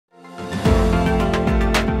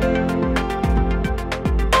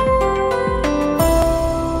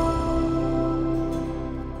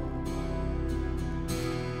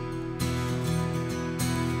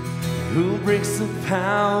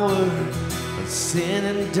power of sin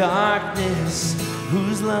and darkness,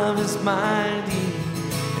 whose love is mighty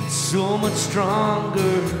and so much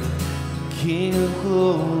stronger. King of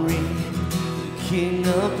glory, the King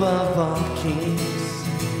above all kings,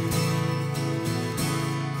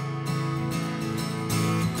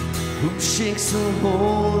 who shakes the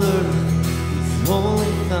whole earth with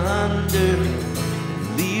holy thunder,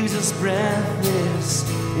 and leaves us breathless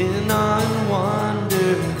in awe and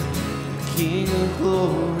wonder. The King of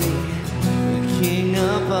glory, the King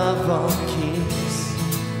above all kings.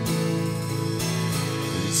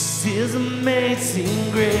 This is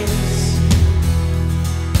amazing grace.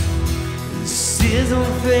 This is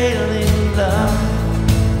unfailing love,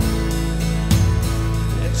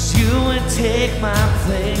 that you would take my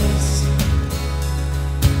place,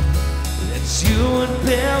 that you would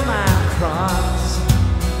bear my cross.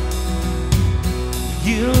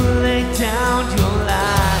 You laid down your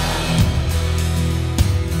life,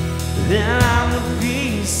 that I would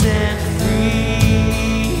be set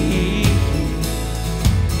free.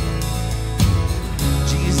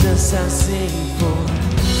 Jesus, I sing for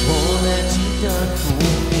all that you've done for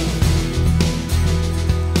me.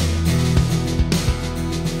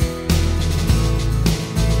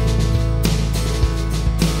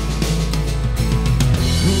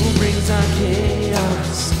 Who brings our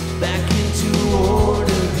chaos back into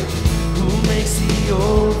order? Who makes the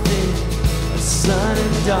open a son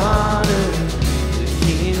and daughter? The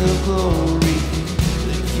King of glory,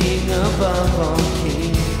 the King above all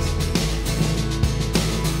kings.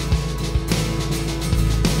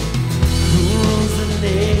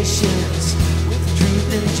 Nations with truth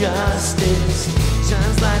and justice,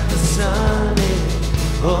 shines like the sun in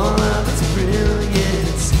all of its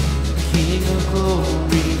brilliance. The King of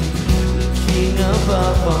glory, the King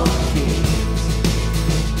above all kings.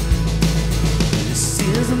 This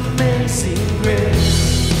is amazing grace.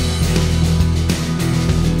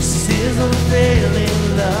 This is unfailing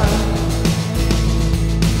love,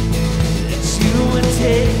 that you would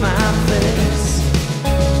take my place,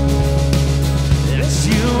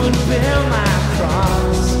 you would bear my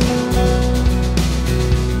cross.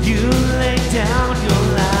 You laid down your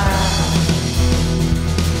life,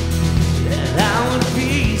 that I would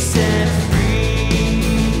be set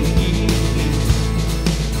free.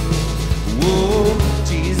 Whoa,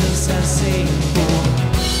 Jesus, I sing for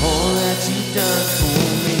all that you've done for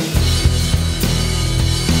me.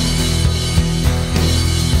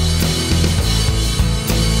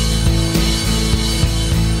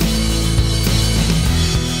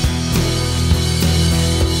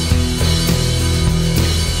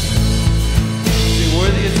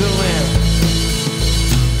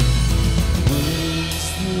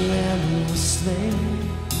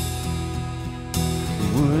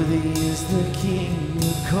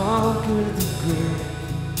 Conquered the grave.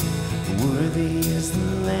 Worthy is the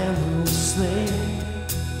Lamb who was slain.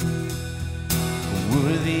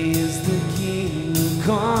 Worthy is the King who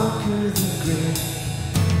conquered the grave.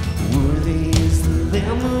 Worthy is the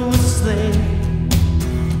Lamb who was slain.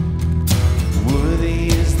 Worthy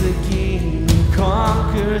is the King who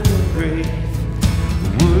conquered the grave.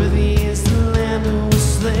 Worthy is the Lamb who was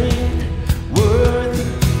slain. Worthy,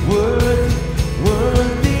 worthy,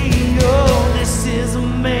 worthy. Oh, this is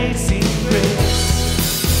amazing grace.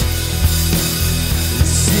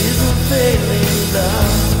 This is unfailing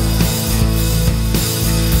love,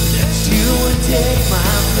 that you would take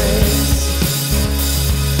my place,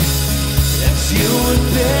 that you would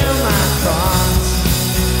bear my cross.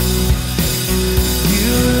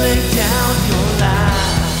 You laid down your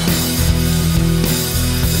life,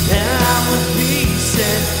 that I would be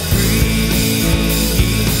set free.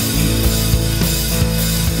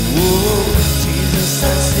 Whoa, Jesus, I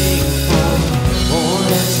sing for all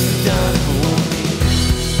that you've done for me.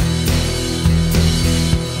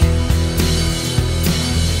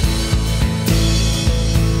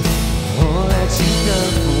 All that you've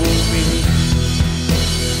done for me.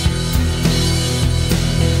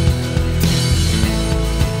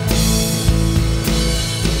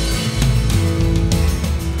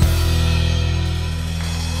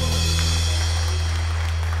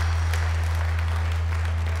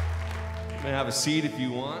 You may have a seat if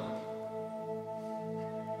you want.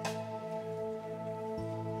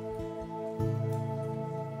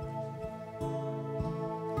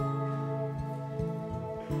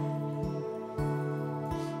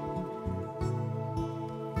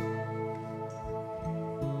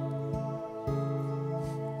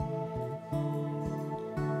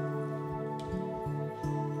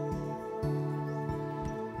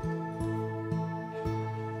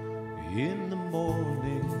 In the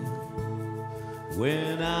morning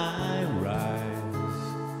when I rise,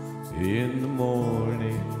 in the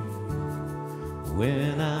morning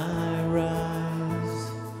when I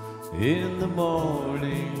rise, in the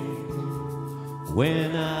morning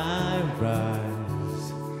when I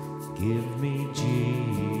rise, give me Jesus,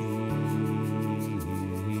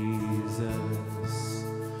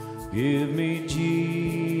 give me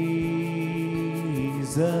Jesus,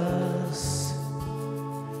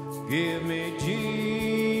 give me Jesus.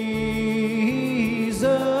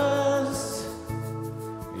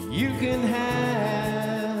 You can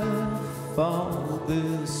have all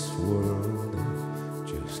this world,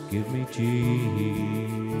 just give me Jesus.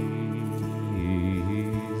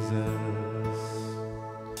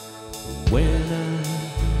 When I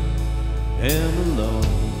am alone,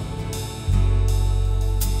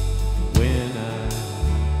 when I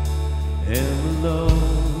am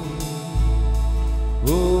alone,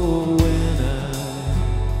 oh, when I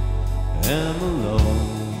am alone,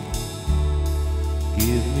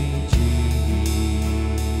 give me Jesus,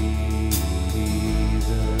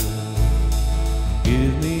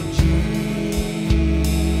 give me Jesus,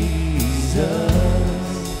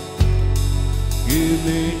 give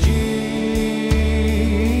me Jesus.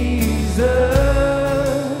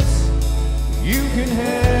 You can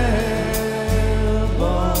have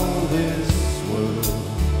all this world,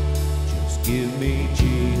 just give me Jesus.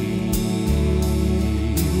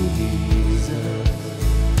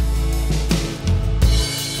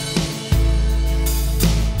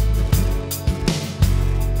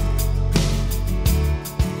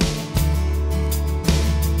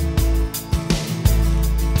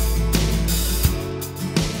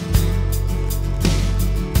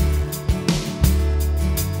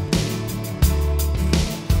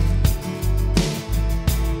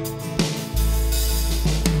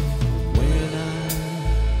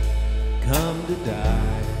 To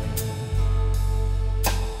die,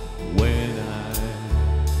 when I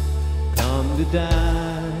come to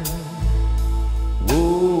die,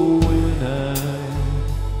 oh, when I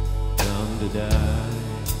come to die,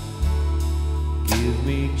 give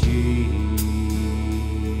me Jesus,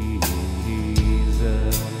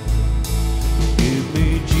 give me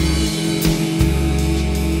Jesus,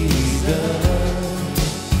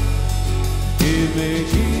 give me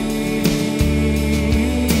Jesus.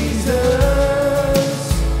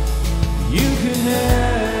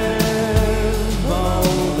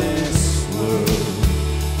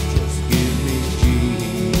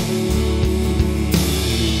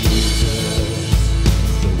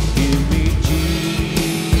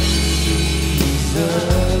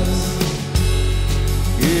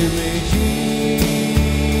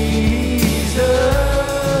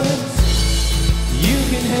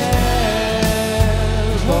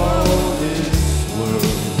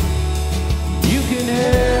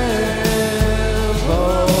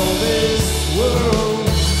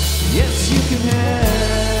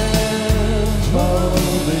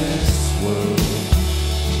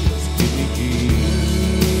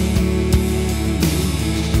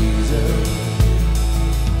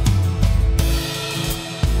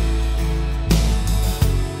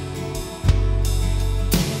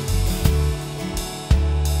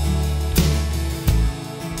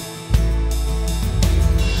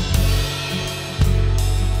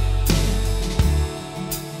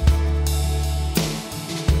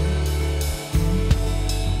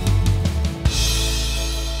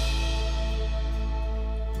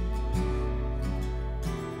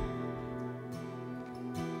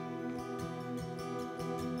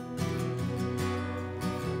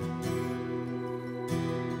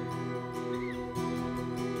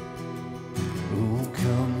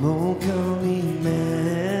 Oh, come, Emmanuel,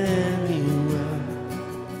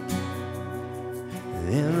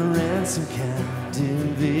 then ransom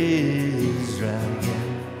captive Israel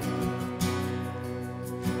again,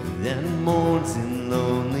 then mourns in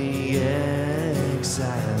lonely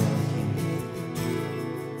exile here,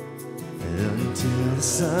 until the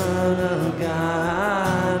Son of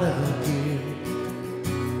God appear.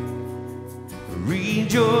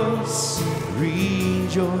 Rejoice,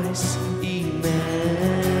 rejoice,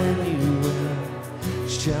 Emmanuel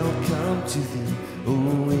shall come to thee, O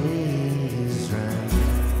Israel.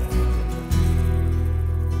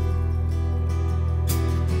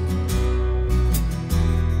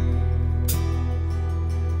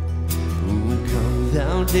 Oh, come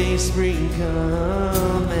thou day spring,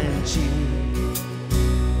 come and cheer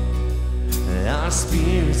our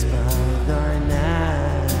spirits by thine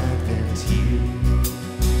advent here.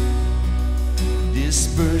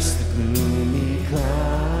 Disperse the gloomy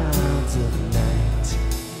clouds of night,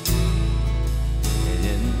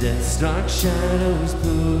 and death's dark shadows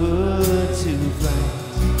put to flight.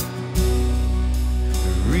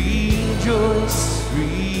 Rejoice,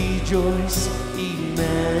 rejoice,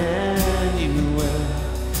 Emmanuel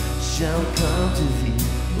shall come to thee,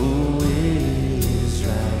 O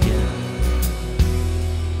Israel.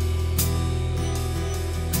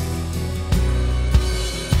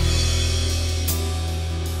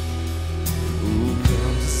 O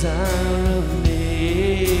come, desire of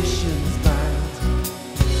nations bind,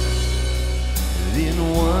 then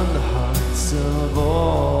won the hearts of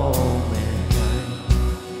all mankind.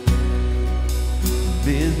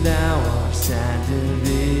 Bid thou our sad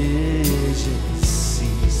divisions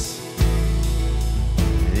cease,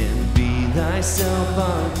 and be thyself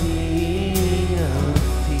our King of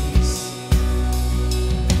peace.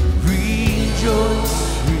 Rejoice,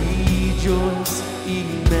 rejoice,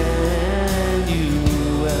 Emmanuel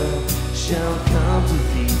shall come to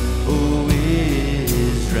thee, O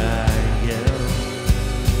Israel.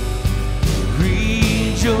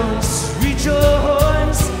 Rejoice,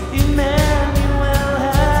 rejoice, Emmanuel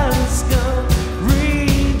has come.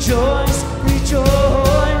 Rejoice,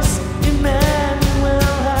 rejoice,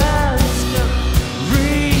 Emmanuel has come.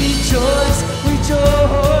 Rejoice,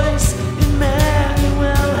 rejoice,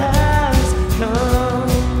 Emmanuel has come.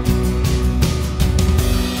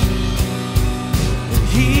 And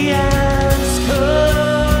he has come.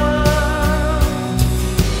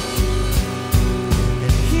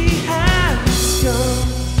 And he has come.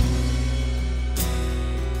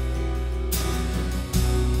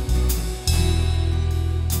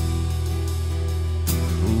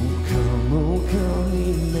 Oh come,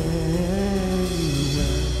 Emmanuel,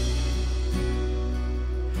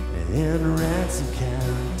 and ransom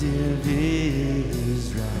captive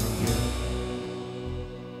Israel.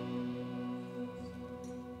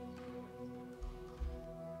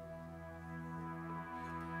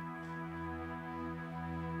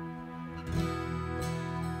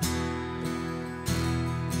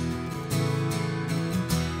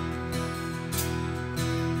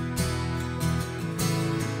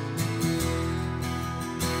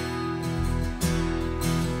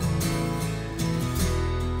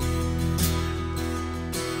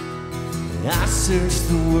 I searched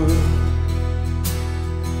the world,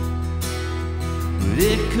 but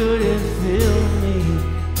it couldn't fill me.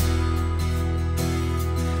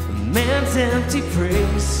 A man's empty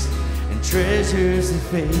praise and treasures of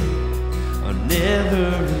faith are never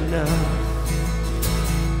enough.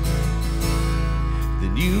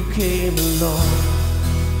 Then you came along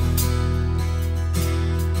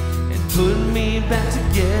and put me back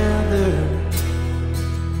together.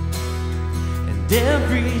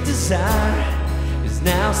 Every desire is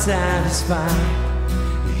now satisfied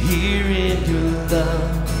here in your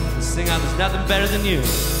love. Let's sing out, there's nothing better than you.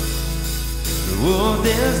 Oh,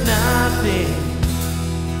 there's nothing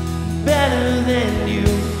better than you.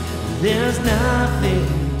 There's nothing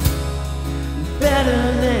better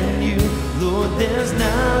than you. Lord, there's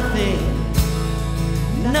nothing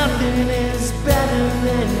is better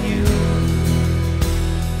than you.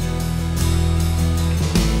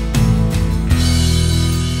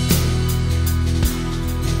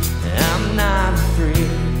 Not afraid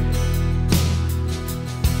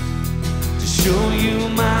to show you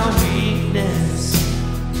my weakness,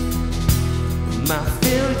 my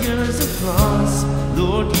failures and flaws.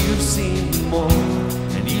 Lord, you've seen them all,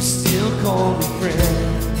 and you still call me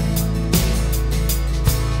friend.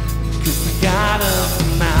 'Cause the God of the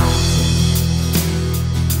mountain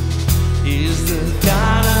is the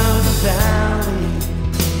God of the valley,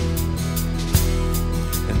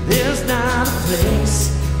 and there's not a place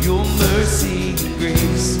your mercy and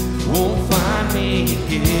grace won't find me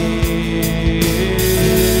again.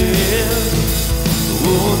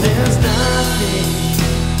 Oh, there's nothing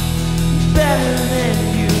better than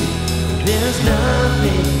you. There's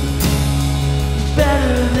nothing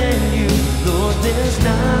better than you. Lord, there's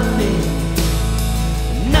nothing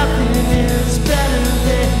is better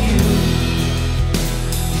than you.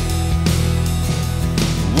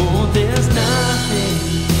 Oh, there's nothing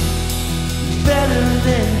better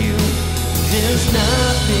than you. There's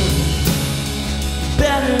nothing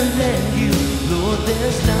better than you. Lord,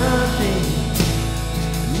 there's nothing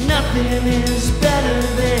is better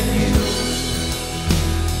than you.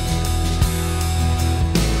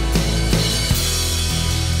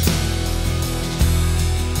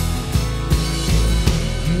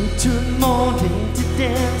 You turn mourning to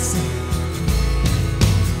dancing.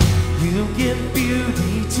 You give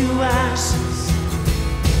beauty to ashes.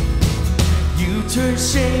 You turn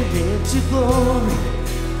shame into glory.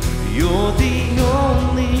 You're the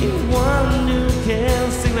only one who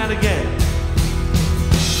can. Sing that again.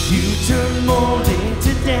 You turn mourning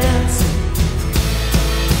to dancing.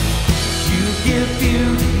 You give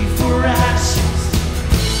beauty for ashes.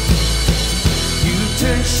 You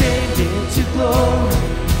turn shame into glory.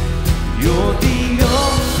 You're the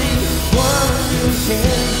only one who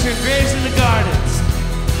can turn graves into gardens.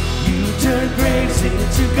 You turn graves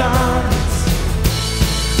into gardens.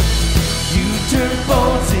 You turn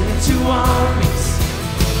boats into armies.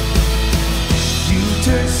 You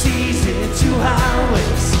turn seas into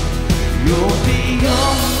highways. You're the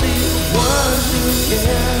only one who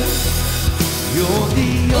can. You're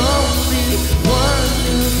the only one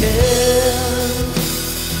who can.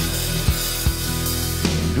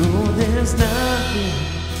 No, there's nothing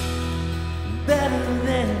better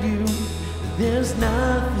than you. There's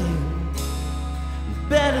nothing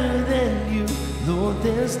better than you. Lord,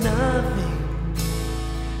 there's nothing.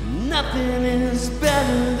 Nothing is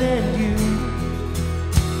better than you.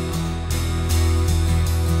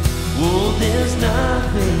 Oh, there's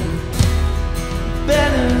nothing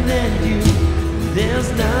better than you. There's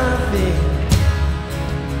nothing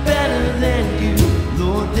better than you.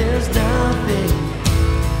 Lord, there's nothing.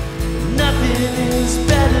 Nothing is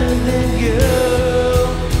better than you.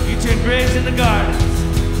 You turn graves into gardens.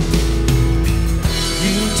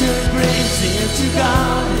 You turn graves into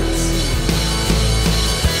gardens.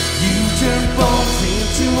 You turn bones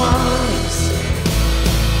into armies.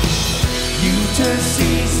 You turn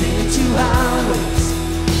seas into highways.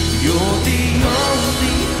 You're the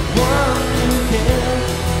only one who can.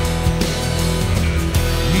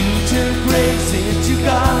 You turn graves into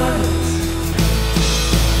gardens.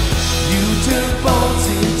 You turn bones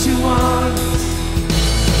into armies.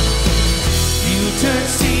 You turn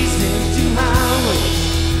seas into highways.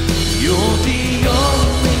 You're the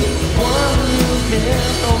only one who can.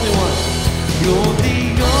 Only one. You're the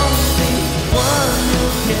only one who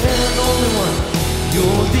can. Only one.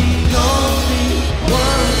 You're the only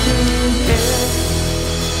one who can.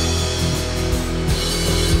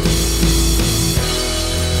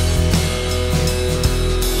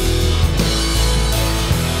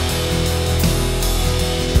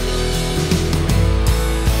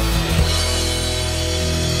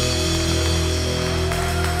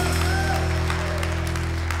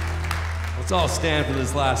 Let's all stand for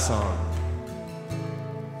this last song.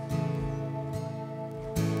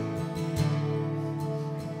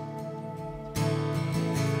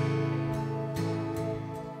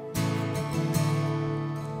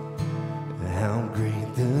 How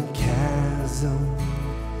great the chasm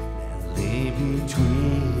that lay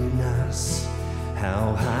between us.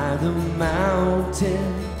 How high the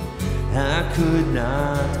mountain I could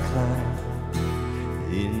not climb.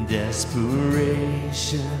 In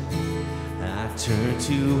desperation I turned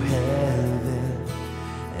to heaven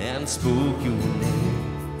and spoke your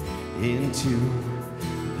name into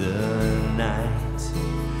the night.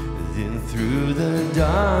 Then through the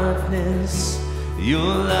darkness, your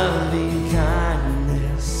loving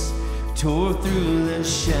kindness tore through the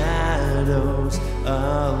shadows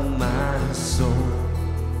of my soul.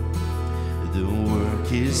 The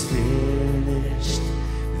work is finished,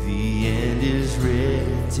 the end is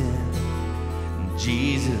written.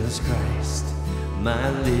 Jesus Christ, my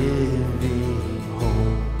living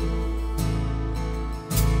hope.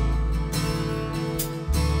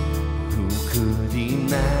 Who could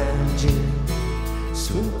imagine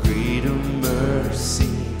so great a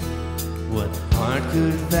mercy? What heart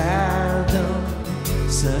could fathom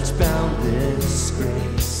such boundless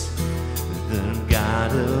grace? The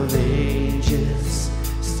God of ages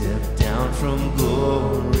stepped down from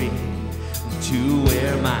glory to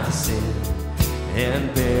wear my sin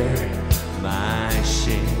and bear my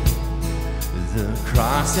shame. The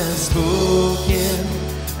cross has spoken,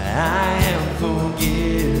 I am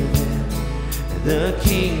forgiven. The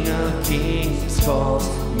King of Kings calls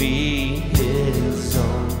me his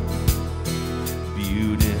own.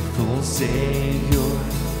 Beautiful Savior,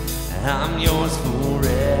 I'm yours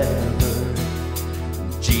forever.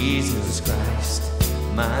 Jesus Christ,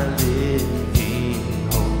 my living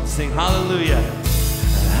hope. Sing hallelujah.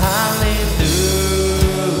 Hallelujah,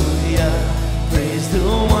 praise the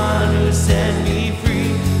one who set me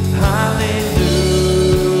free. Hallelujah,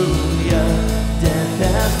 death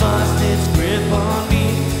has lost its grip on me.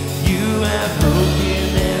 You have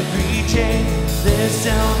broken every chain. There's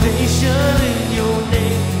salvation in your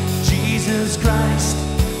name. Jesus Christ,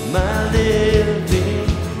 my living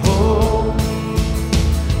hope.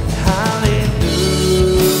 Hallelujah,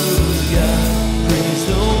 praise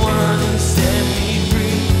the one who set me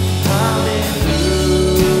free. Hallelujah.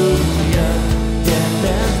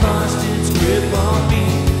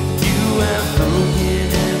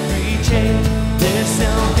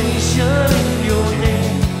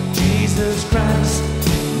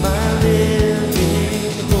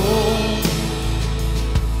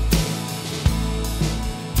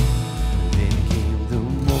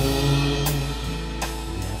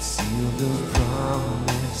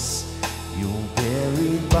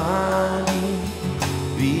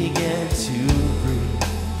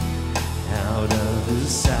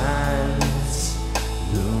 silence,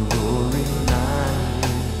 the roaring lion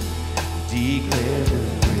declared the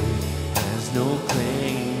grave has no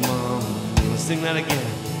claim on me. Let's sing that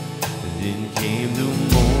again. Then came the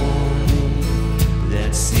morning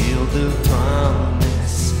that sealed the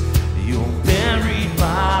promise. Your buried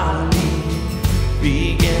body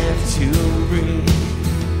began to breathe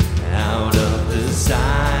out of the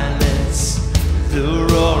silence. The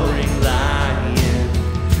roaring lion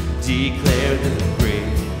declared the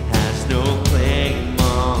grave has no claim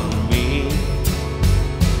on me.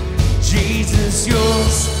 Jesus,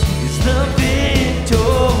 yours is the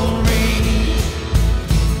victory.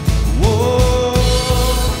 Whoa,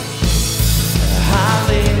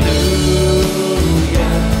 hallelujah,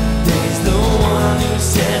 praise the one who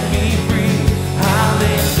set me free.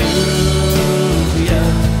 Hallelujah,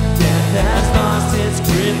 death has lost its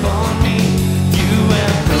grip on me. You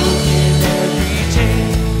have broken every chain.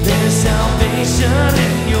 There's salvation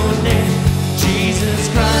in your name, Jesus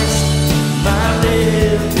Christ, my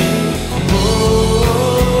living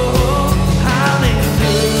hope.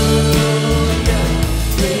 Hallelujah,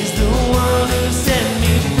 praise the one who set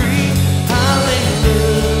me free.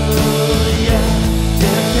 Hallelujah,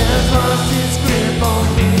 death has lost its grip on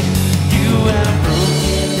me. You have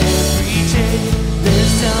broken every chain.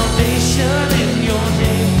 There's salvation in your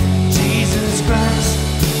name, Jesus Christ,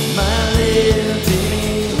 my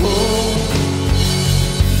living hope.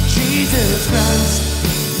 Jesus Christ,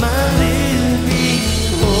 my living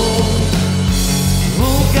hope.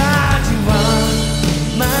 Oh God, you are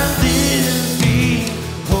my living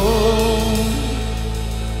hope.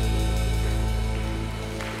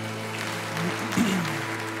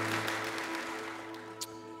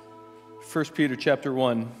 1 Peter chapter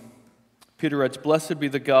 1, Peter writes, "Blessed be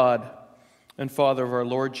the God and Father of our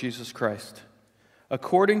Lord Jesus Christ.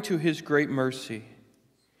 According to his great mercy,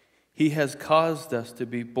 he has caused us to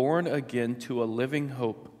be born again to a living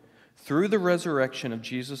hope through the resurrection of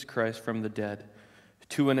Jesus Christ from the dead,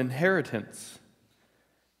 to an inheritance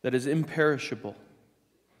that is imperishable,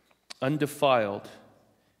 undefiled,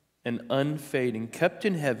 and unfading, kept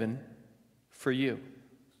in heaven for you,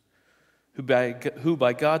 who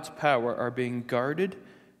by God's power are being guarded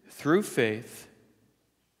through faith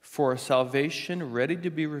for a salvation ready to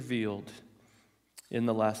be revealed in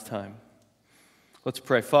the last time." Let's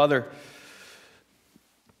pray. Father,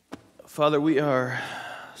 we are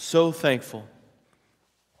so thankful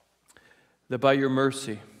that by your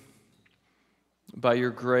mercy, by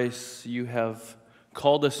your grace, you have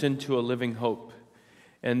called us into a living hope,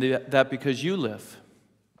 and that because you live,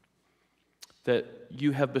 that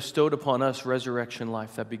you have bestowed upon us resurrection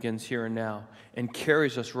life that begins here and now and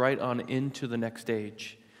carries us right on into the next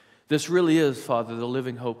age. This really is, Father, the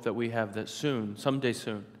living hope that we have, that soon, someday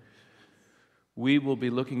soon, we will be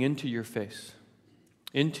looking into your face,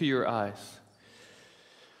 into your eyes.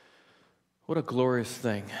 What a glorious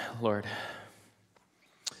thing, Lord.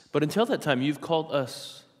 But until that time, you've called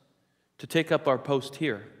us to take up our post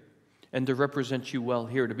here and to represent you well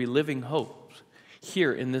here, to be living hopes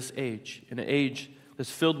here in this age, in an age that's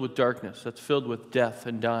filled with darkness, that's filled with death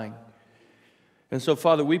and dying. And so,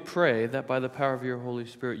 Father, we pray that by the power of your Holy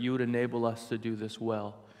Spirit, you would enable us to do this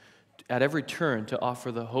well, at every turn to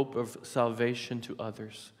offer the hope of salvation to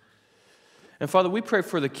others. And Father, we pray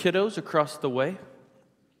for the kiddos across the way.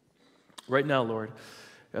 Right now, Lord,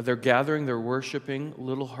 they're gathering, they're worshiping,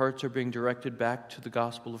 little hearts are being directed back to the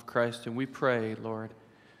gospel of Christ. And we pray, Lord,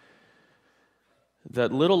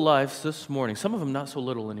 that little lives this morning, some of them not so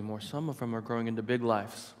little anymore, some of them are growing into big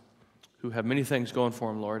lives who have many things going for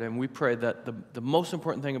them, Lord. And we pray that the most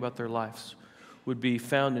important thing about their lives would be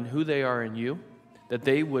found in who they are in you, that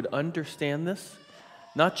they would understand this,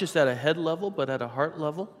 not just at a head level, but at a heart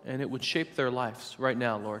level, and it would shape their lives right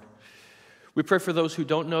now, Lord. We pray for those who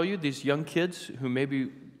don't know you, these young kids who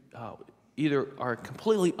maybe either are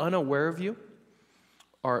completely unaware of you,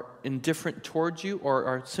 are indifferent towards you, or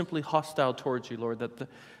are simply hostile towards you, Lord, that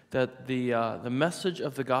the message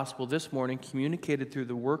of the gospel this morning, communicated through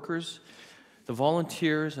the workers, the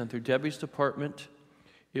volunteers, and through Debbie's department,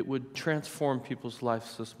 it would transform people's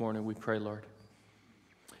lives this morning, we pray, Lord.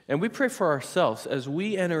 And we pray for ourselves as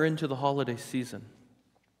we enter into the holiday season.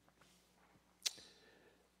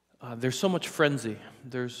 There's so much frenzy.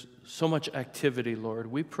 There's so much activity,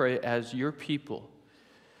 Lord. We pray as your people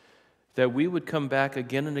that we would come back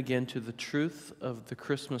again and again to the truth of the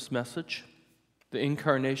Christmas message, the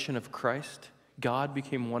incarnation of Christ. God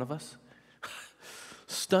became one of us.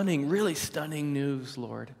 Stunning, really stunning news,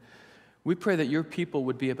 Lord. We pray that your people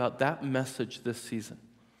would be about that message this season,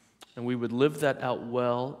 and we would live that out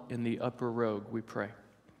well in the upper road, we pray.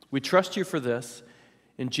 We trust you for this.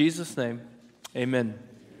 In Jesus' name, Amen.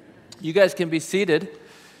 You guys can be seated.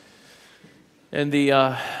 And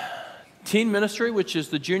the teen ministry, which is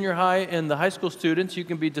the junior high and the high school students, you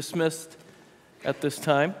can be dismissed at this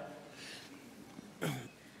time.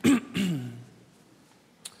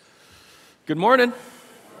 Good morning.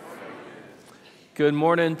 Good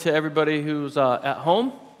morning to everybody who's at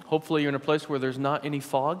home. Hopefully you're in a place where there's not any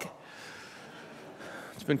fog.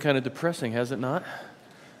 It's been kind of depressing, has it not?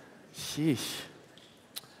 Sheesh.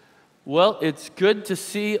 Well, it's good to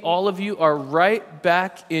see all of you are right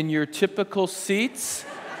back in your typical seats.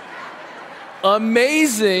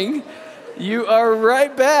 Amazing. You are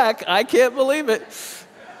right back. I can't believe it.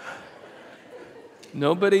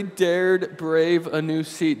 Nobody dared brave a new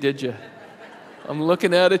seat, did you? I'm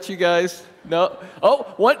looking at you guys. No.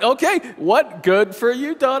 Oh, what? Okay. What? Good for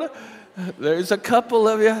you, Donna. There's a couple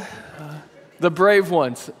of you. The brave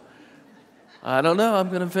ones. I don't know. I'm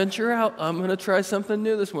going to venture out. I'm going to try something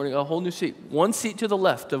new this morning. A whole new seat. One seat to the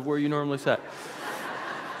left of where you normally sat.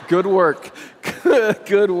 Good work.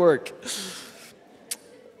 Good work.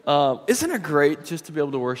 Isn't it great just to be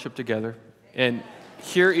able to worship together and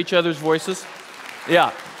hear each other's voices?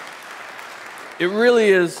 Yeah. It really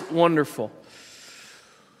is wonderful.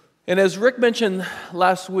 And as Rick mentioned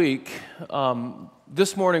last week,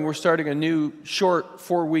 this morning we're starting a new short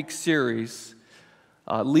 4-week series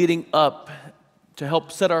leading up to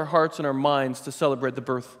help set our hearts and our minds to celebrate the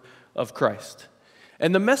birth of Christ.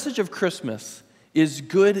 And the message of Christmas is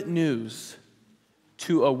good news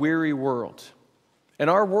to a weary world. And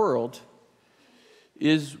our world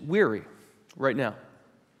is weary right now,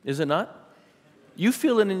 is it not? You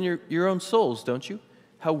feel it in your own souls, don't you?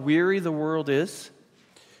 How weary the world is.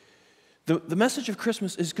 The message of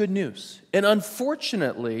Christmas is good news. And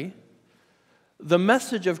unfortunately, the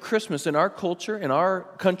message of Christmas in our culture, in our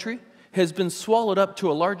country, has been swallowed up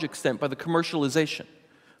to a large extent by the commercialization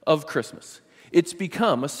of Christmas. It's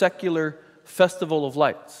become a secular festival of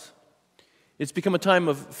lights. It's become a time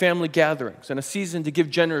of family gatherings and a season to give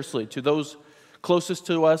generously to those closest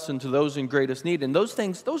to us and to those in greatest need. And those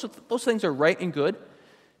things are right and good,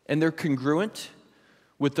 and they're congruent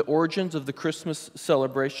with the origins of the Christmas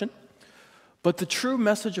celebration. But the true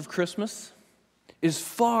message of Christmas is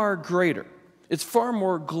far greater. It's far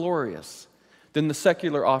more glorious than the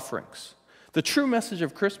secular offerings. The true message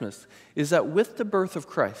of Christmas is that with the birth of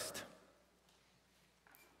Christ,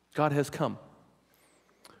 God has come.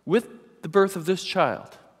 With the birth of this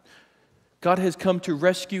child, God has come to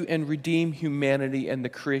rescue and redeem humanity and the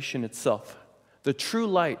creation itself. The true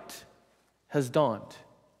light has dawned,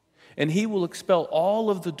 and He will expel all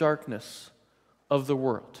of the darkness of the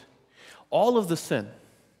world. All of the sin,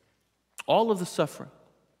 all of the suffering,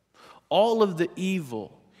 all of the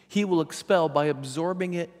evil, He will expel by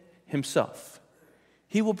absorbing it Himself.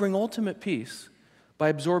 He will bring ultimate peace by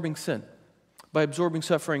absorbing sin, by absorbing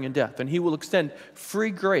suffering and death. And He will extend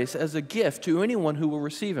free grace as a gift to anyone who will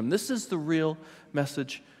receive Him. This is the real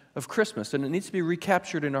message of Christmas, and it needs to be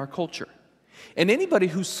recaptured in our culture. And anybody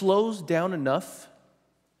who slows down enough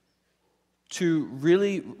to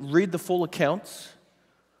really read the full accounts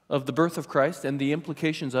of the birth of Christ and the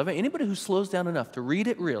implications of it, anybody who slows down enough to read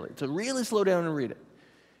it really, to really slow down and read it,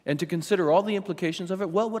 and to consider all the implications of it,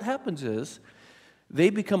 well, what happens is they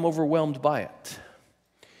become overwhelmed by it.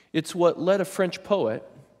 It's what led a French poet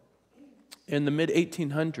in the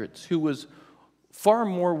mid-1800s, who was far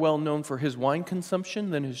more well known for his wine consumption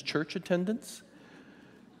than his church attendance.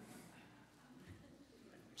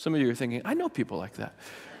 Some of you are thinking, I know people like that.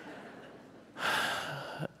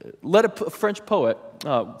 Led a French poet,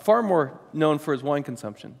 far more known for his wine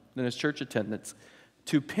consumption than his church attendance,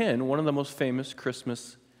 to pen one of the most famous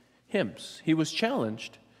Christmas hymns. He was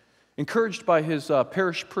challenged, encouraged by his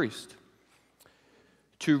parish priest,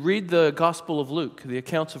 to read the Gospel of Luke, the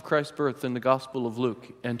accounts of Christ's birth in the Gospel of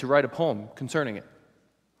Luke, and to write a poem concerning it.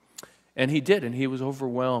 And he did, and he was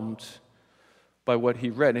overwhelmed by what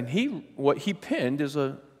he read. And what he penned is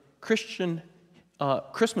a Christian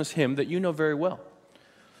Christmas hymn that you know very well.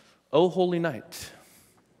 O Holy Night.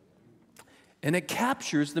 And it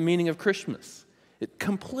captures the meaning of Christmas. It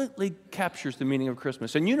completely captures the meaning of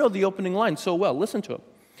Christmas. And you know the opening line so well. Listen to it.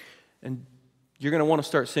 And you're going to want to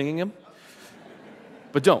start singing them.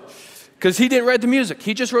 But don't. Because he didn't write the music.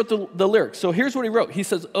 He just wrote the lyrics. So here's what he wrote. He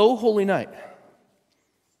says, O holy night,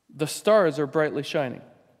 the stars are brightly shining.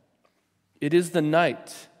 It is the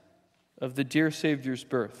night of the dear Savior's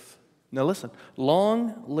birth. Now listen.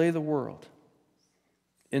 Long lay the world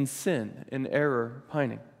in sin and error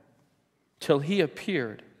pining, till He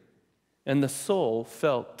appeared, and the soul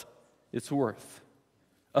felt its worth.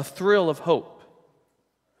 A thrill of hope.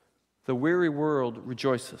 The weary world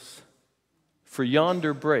rejoices, for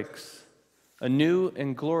yonder breaks a new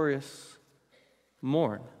and glorious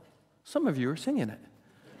morn. Some of you are singing it.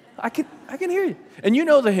 I can hear you. And you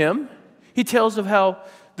know the hymn. He tells of how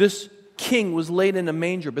this king was laid in a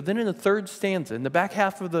manger. But then in the third stanza, in the back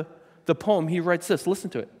half of the poem, he writes this. Listen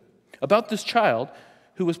to it. About this child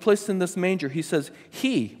who was placed in this manger, he says,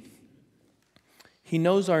 He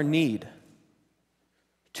knows our need.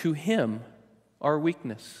 To him, our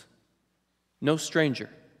weakness. No stranger.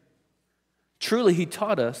 Truly, he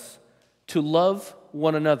taught us to love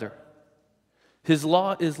one another. His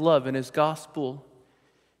law is love, and his gospel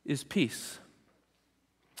is peace.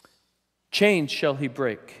 Chains shall he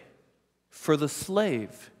break, for the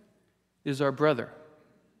slave is our brother,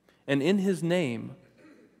 and in his name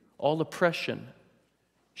all oppression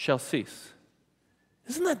shall cease.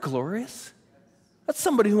 Isn't that glorious? That's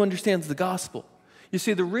somebody who understands the gospel. You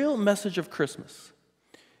see, the real message of Christmas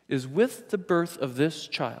is with the birth of this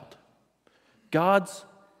child, God's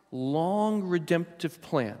long redemptive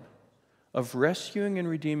plan of rescuing and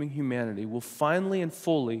redeeming humanity will finally and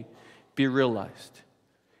fully be realized.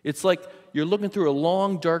 It's like you're looking through a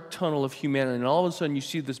long, dark tunnel of humanity, and all of a sudden you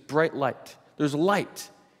see this bright light. There's light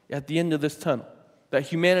at the end of this tunnel that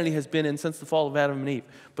humanity has been in since the fall of Adam and Eve.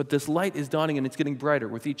 But this light is dawning, and it's getting brighter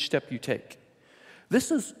with each step you take. This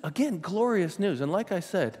is, again, glorious news. And like I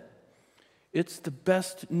said, it's the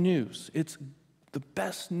best news. It's the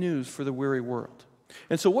best news for the weary world.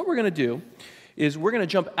 And so what we're going to do is we're going to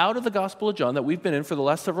jump out of the Gospel of John that we've been in for the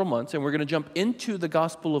last several months, and we're going to jump into the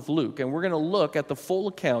Gospel of Luke, and we're going to look at the full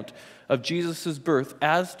account of Jesus' birth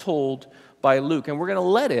as told by Luke. And we're going to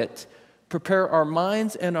let it prepare our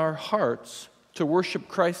minds and our hearts to worship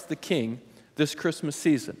Christ the King this Christmas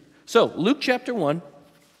season. So, Luke chapter 1.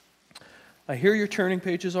 I hear you're turning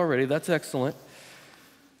pages already. That's excellent.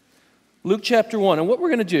 Luke chapter 1. And what we're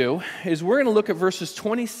going to do is we're going to look at verses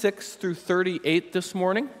 26 through 38 this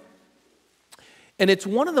morning. And it's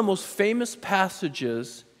one of the most famous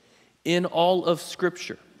passages in all of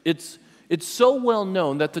Scripture. It's so well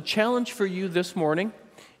known that the challenge for you this morning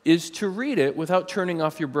is to read it without turning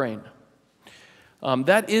off your brain.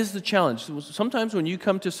 That is the challenge. Sometimes when you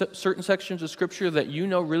come to certain sections of Scripture that you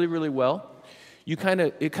know really, really well, you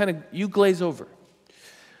glaze over.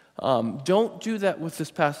 Don't do that with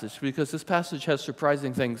this passage, because this passage has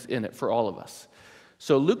surprising things in it for all of us.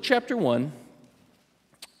 So Luke chapter 1,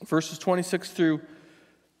 verses 26 through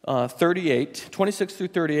 38,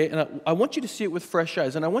 and I want you to see it with fresh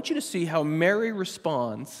eyes, and I want you to see how Mary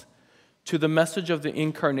responds to the message of the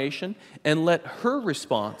incarnation, and let her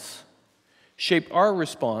response shape our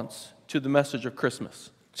response to the message of Christmas.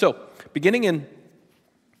 So, beginning in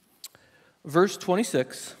verse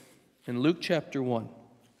 26 in Luke chapter 1.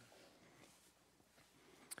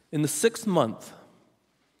 In the 6th month,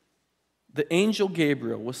 the angel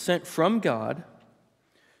Gabriel was sent from God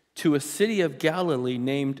to a city of Galilee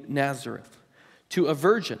named Nazareth, to a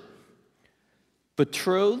virgin,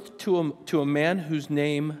 betrothed to a man whose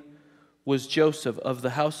name was Joseph of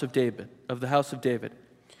the house of David.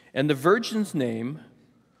 And the virgin's name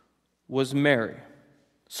was Mary.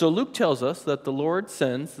 So Luke tells us that the Lord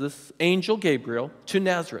sends this angel Gabriel to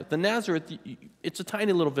Nazareth. And Nazareth, it's a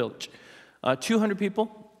tiny little village. 200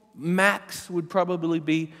 people, max would probably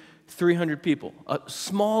be 300 people. A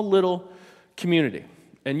small little community.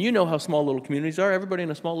 And you know how small little communities are. Everybody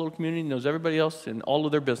in a small little community knows everybody else in all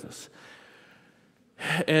of their business.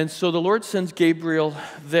 And so the Lord sends Gabriel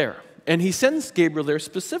there. And he sends Gabriel there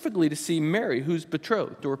specifically to see Mary, who's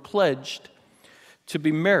betrothed or pledged to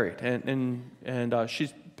be married. And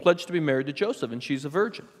she's pledged to be married to Joseph, and she's a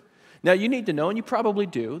virgin. Now, you need to know, and you probably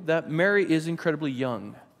do, that Mary is incredibly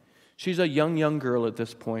young. She's a young girl at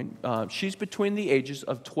this point. She's between the ages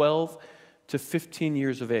of 12 to 15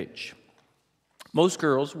 years of age. Most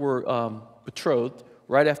girls were betrothed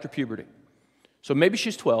right after puberty. So maybe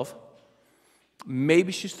she's 12,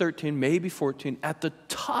 maybe she's 13, maybe 14, at the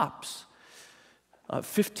tops,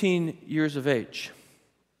 15 years of age.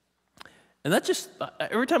 And that just,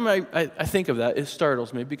 every time I think of that, it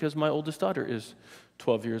startles me, because my oldest daughter is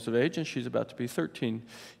 12 years of age, and she's about to be 13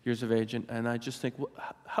 years of age. And I just think, well,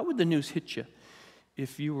 how would the news hit you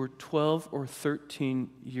if you were 12 or 13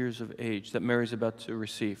 years of age that Mary's about to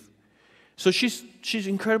receive? So she's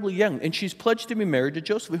incredibly young, and she's pledged to be married to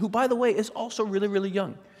Joseph, who, by the way, is also really, really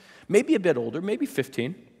young. Maybe a bit older, maybe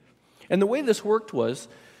 15. And the way this worked was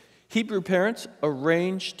Hebrew parents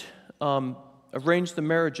arranged the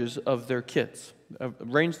marriages of their kids,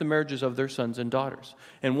 arranged the marriages of their sons and daughters.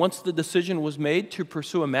 And once the decision was made to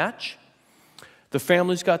pursue a match, the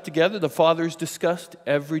families got together, the fathers discussed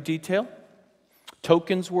every detail,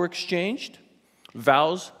 tokens were exchanged,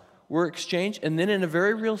 vows were exchanged, and then in a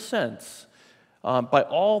very real sense,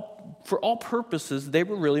 For all purposes, they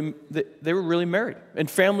were really married, and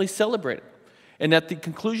families celebrated. And at the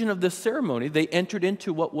conclusion of this ceremony, they entered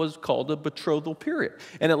into what was called a betrothal period.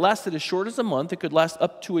 And it lasted as short as a month. It could last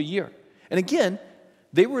up to a year. And again,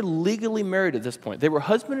 they were legally married at this point. They were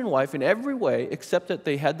husband and wife in every way, except that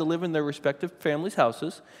they had to live in their respective families'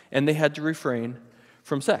 houses, and they had to refrain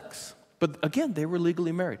from sex. But again, they were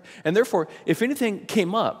legally married. And therefore, if anything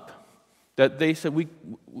came up that they said,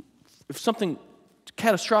 if something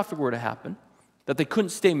catastrophic were to happen, that they couldn't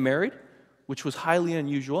stay married, which was highly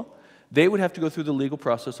unusual, they would have to go through the legal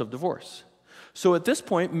process of divorce. So at this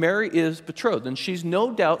point, Mary is betrothed, and she's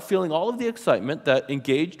no doubt feeling all of the excitement that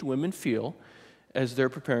engaged women feel as they're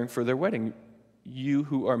preparing for their wedding. You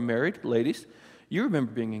who are married, ladies, you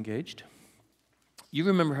remember being engaged. You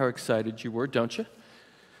remember how excited you were, don't you?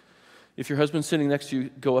 If your husband's sitting next to you,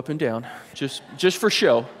 go up and down, just for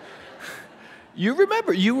show. You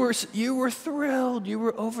remember, you were thrilled, you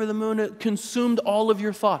were over the moon, it consumed all of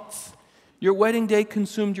your thoughts. Your wedding day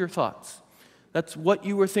consumed your thoughts. That's what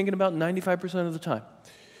you were thinking about 95% of the time.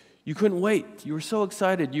 You couldn't wait. You were so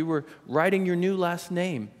excited. You were writing your new last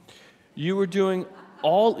name. You were doing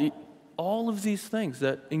all of these things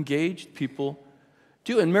that engaged people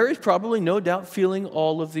do. And Mary's probably, no doubt, feeling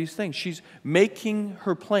all of these things. She's making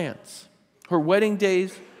her plans. Her wedding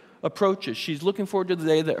days approaches. She's looking forward to the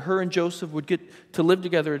day that her and Joseph would get to live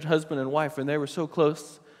together as husband and wife, and they were so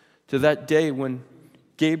close to that day when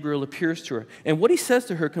Gabriel appears to her. And what he says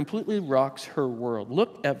to her completely rocks her world.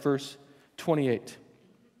 Look at verse 28.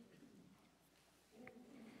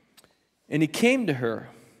 And he came to her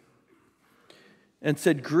and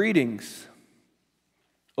said, "Greetings,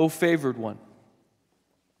 O favored one.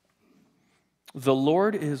 The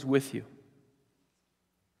Lord is with you."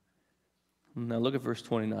 Now look at verse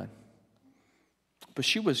 29. But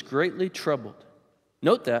she was greatly troubled.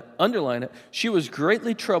 Note that, underline it. She was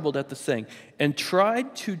greatly troubled at the saying and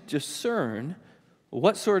tried to discern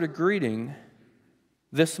what sort of greeting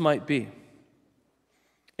this might be.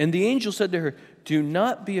 And the angel said to her, "Do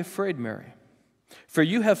not be afraid, Mary, for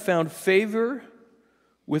you have found favor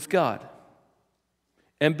with God.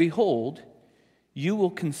 And behold, you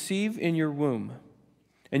will conceive in your womb,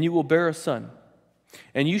 and you will bear a son,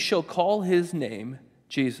 and you shall call his name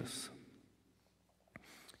Jesus.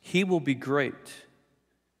 He will be great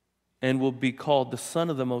and will be called the Son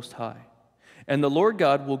of the Most High. And the Lord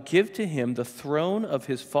God will give to him the throne of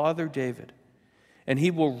his father David, and he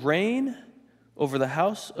will reign over the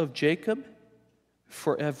house of Jacob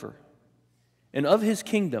forever. And of his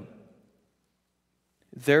kingdom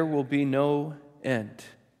there will be no end."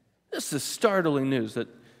 This is startling news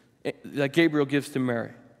that Gabriel gives to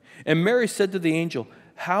Mary. And Mary said to the angel,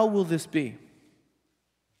 "How will this be,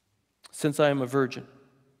 since I am a virgin?"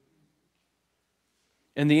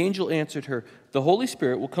 And the angel answered her, "The Holy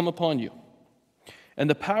Spirit will come upon you, and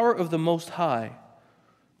the power of the Most High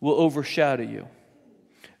will overshadow you.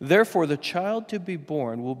 Therefore, the child to be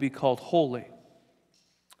born will be called Holy,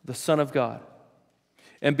 the Son of God.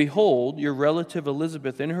 And behold, your relative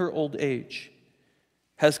Elizabeth, in her old age,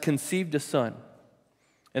 has conceived a son.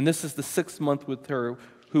 And this is the 6th month with her,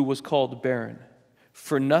 who was called barren.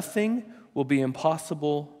 For nothing will be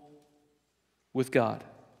impossible with God."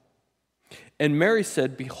 And Mary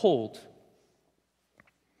said, "Behold,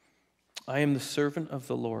 I am the servant of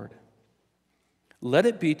the Lord. Let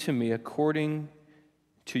it be to me according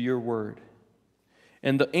to your word."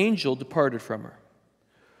 And the angel departed from her.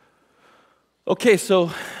 Okay,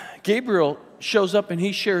 so Gabriel shows up and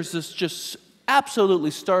he shares this just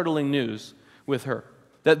absolutely startling news with her.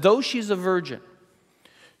 That though she's a virgin,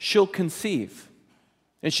 she'll conceive.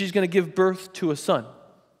 And she's going to give birth to a son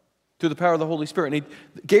through the power of the Holy Spirit. And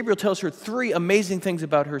Gabriel tells her 3 amazing things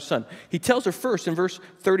about her son. He tells her first in verse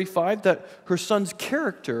 35 that her son's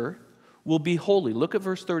character will be holy. Look at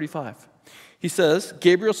verse 35.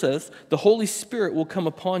 Gabriel says, "The Holy Spirit will come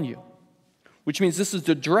upon you," which means this is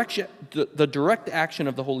the direct action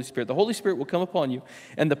of the Holy Spirit. The Holy Spirit will come upon you,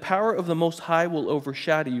 and the power of the Most High will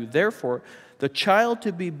overshadow you. Therefore, the child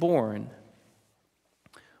to be born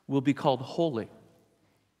will be called Holy,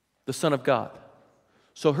 the Son of God.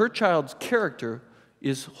 So her child's character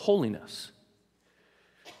is holiness,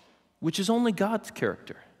 which is only God's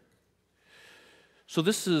character. So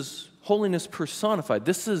this is holiness personified.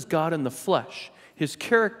 This is God in the flesh. His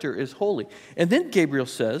character is holy. And then Gabriel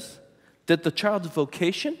says that the child's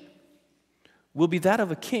vocation will be that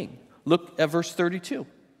of a king. Look at verse 32.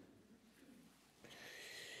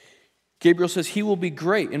 Gabriel says, "He will be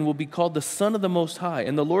great and will be called the Son of the Most High,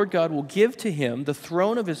 and the Lord God will give to him the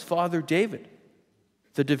throne of his father David,"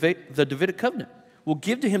 the Davidic covenant, will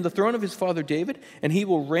give to him the throne of his father David, and he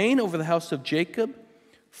will reign over the house of Jacob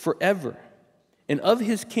forever. And of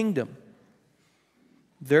his kingdom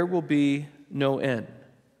there will be no end.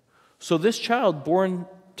 So this child born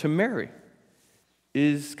to Mary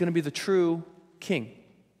is going to be the true king,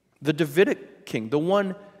 the Davidic king, the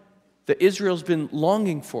one that Israel's been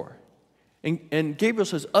longing for. And Gabriel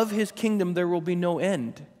says, of his kingdom there will be no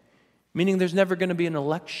end, meaning there's never going to be an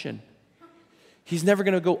election. He's never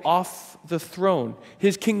going to go off the throne.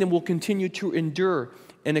 His kingdom will continue to endure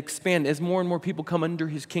and expand as more and more people come under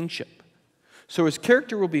his kingship. So his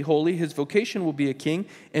character will be holy, his vocation will be a king,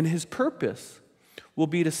 and his purpose will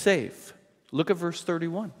be to save. Look at verse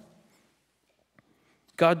 31.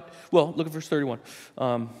 Look at verse 31.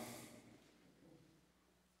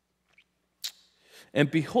 And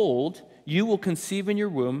behold, you will conceive in your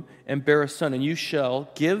womb and bear a son, and you shall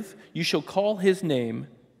call his name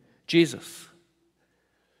Jesus.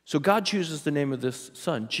 So God chooses the name of this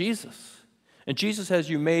son, Jesus. And Jesus, as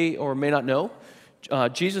you may or may not know,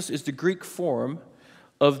 Jesus is the Greek form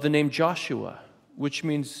of the name Joshua, which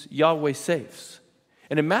means Yahweh saves.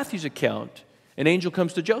 And in Matthew's account, an angel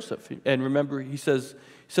comes to Joseph, and remember, he says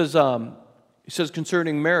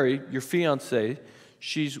concerning Mary, your fiancée,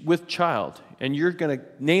 she's with child, and you're going to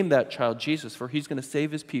name that child Jesus, for he's going to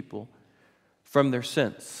save his people from their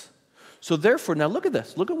sins. So therefore, now look at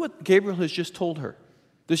this. Look at what Gabriel has just told her.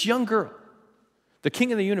 This young girl, the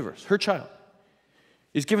king of the universe, her child,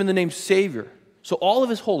 is given the name Savior. So all of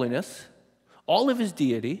his holiness, all of his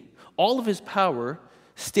deity, all of his power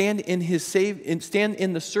stand in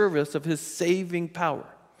the service of his saving power,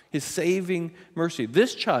 his saving mercy.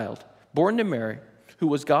 This child, born to Mary, who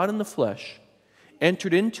was God in the flesh,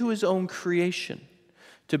 entered into his own creation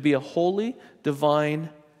to be a holy, divine,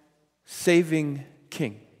 saving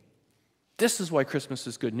king. This is why Christmas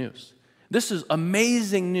is good news. This is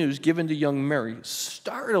amazing news given to young Mary,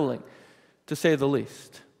 startling to say the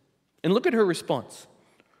least. And look at her response,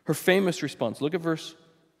 her famous response. Look at verse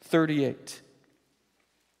 38.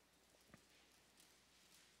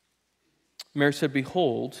 Mary said,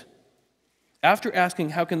 behold, after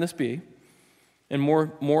asking, how can this be? And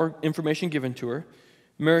more information given to her,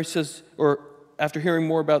 Mary says, or after hearing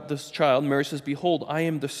more about this child, Mary says, behold, I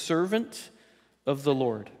am the servant of the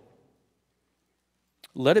Lord.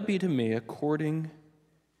 Let it be to me according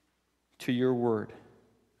to your word.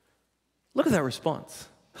 Look at that response.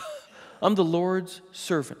 I'm the Lord's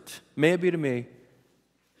servant. May it be to me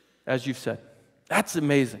as you've said. That's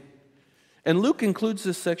amazing. And Luke includes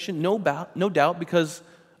this section, no doubt, because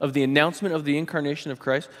of the announcement of the incarnation of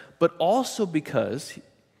Christ, but also because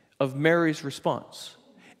of Mary's response.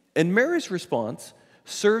 And Mary's response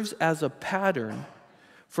serves as a pattern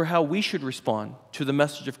for how we should respond to the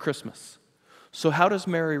message of Christmas. So how does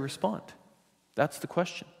Mary respond? That's the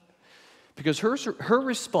question. Because her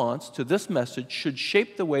response to this message should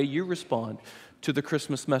shape the way you respond to the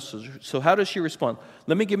Christmas message. So how does she respond?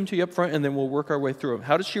 Let me give them to you up front, and then we'll work our way through them.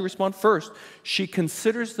 How does she respond? First, she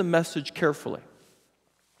considers the message carefully.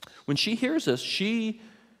 When she hears this, she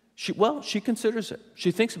considers it.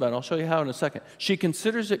 She thinks about it. I'll show you how in a second. She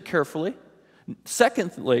considers it carefully.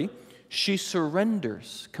 Secondly, she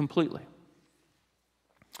surrenders completely.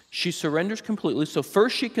 She surrenders completely. So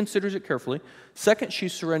first, she considers it carefully. Second, she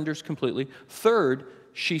surrenders completely. Third,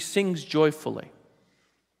 she sings joyfully.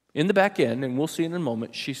 In the back end, and we'll see in a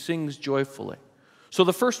moment, she sings joyfully. So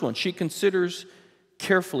the first one, she considers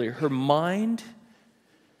carefully. Her mind,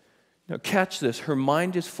 now catch this, her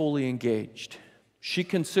mind is fully engaged. She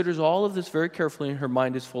considers all of this very carefully, and her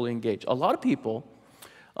mind is fully engaged. A lot of people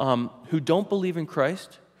who don't believe in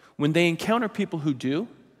Christ, when they encounter people who do,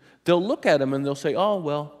 they'll look at them and they'll say, oh,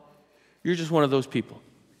 well, you're just one of those people.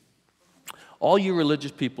 All you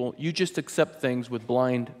religious people, you just accept things with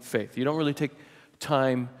blind faith. You don't really take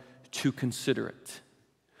time to consider it.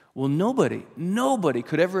 Well, nobody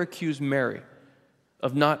could ever accuse Mary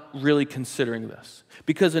of not really considering this.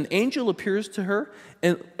 Because an angel appears to her,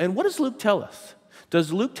 and what does Luke tell us?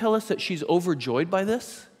 Does Luke tell us that she's overjoyed by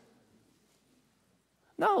this?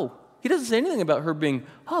 No. He doesn't say anything about her being,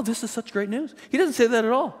 oh, this is such great news. He doesn't say that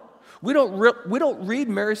at all. We don't read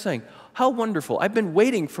Mary saying, how wonderful. I've been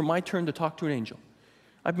waiting for my turn to talk to an angel.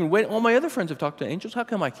 I've been waiting. All my other friends have talked to angels. How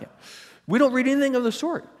come I can't? We don't read anything of the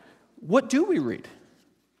sort. What do we read?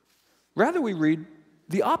 Rather, we read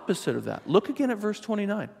the opposite of that. Look again at verse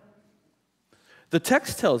 29. The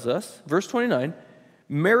text tells us, verse 29,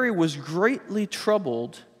 Mary was greatly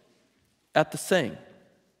troubled at the saying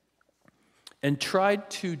and tried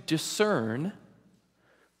to discern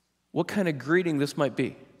what kind of greeting this might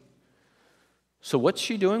be. So what's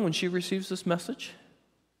she doing when she receives this message?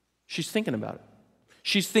 She's thinking about it.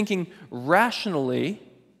 She's thinking rationally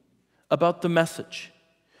about the message.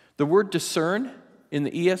 The word discern in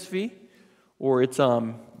the ESV, or it's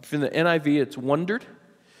in the NIV, it's wondered.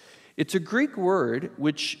 It's a Greek word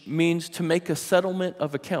which means to make a settlement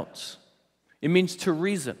of accounts. It means to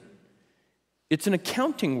reason. It's an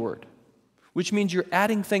accounting word, which means you're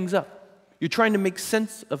adding things up. You're trying to make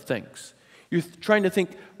sense of things. You're trying to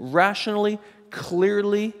think rationally,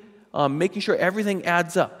 clearly, making sure everything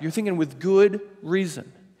adds up. You're thinking with good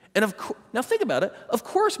reason. And now think about it. Of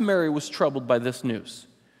course Mary was troubled by this news,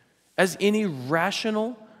 as any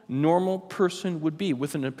rational, normal person would be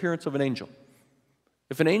with an appearance of an angel.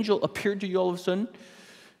 If an angel appeared to you all of a sudden,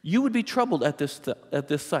 you would be troubled at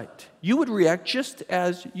this sight. You would react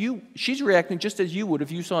she's reacting just as you would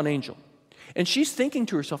if you saw an angel. And she's thinking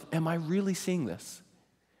to herself, am I really seeing this?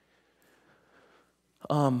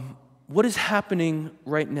 What is happening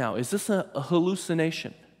right now? Is this a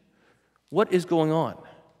hallucination? What is going on?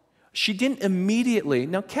 She didn't immediately,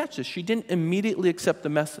 now catch this, she didn't immediately accept the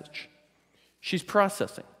message. She's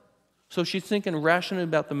processing. So she's thinking rationally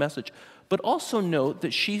about the message. But also note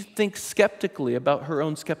that she thinks skeptically about her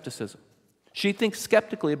own skepticism. She thinks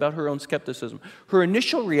skeptically about her own skepticism. Her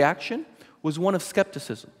initial reaction was one of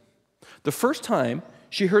skepticism. The first time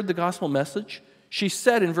she heard the gospel message, she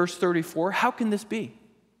said in verse 34, how can this be?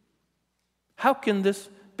 How can this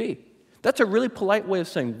be? That's a really polite way of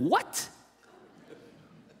saying, what?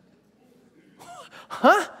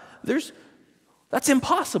 Huh? That's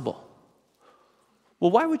impossible.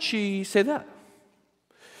 Well, why would she say that?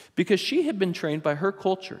 Because she had been trained by her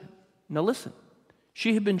culture. Now listen,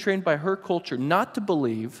 she had been trained by her culture not to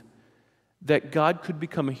believe that God could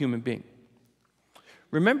become a human being.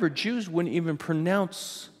 Remember, Jews wouldn't even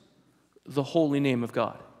pronounce the holy name of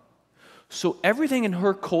God. So everything in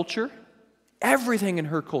her culture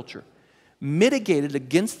mitigated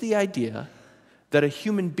against the idea that a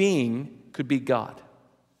human being could be God.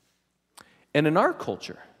 And in our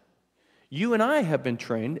culture, you and I have been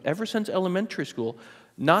trained ever since elementary school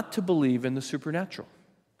not to believe in the supernatural.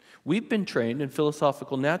 We've been trained in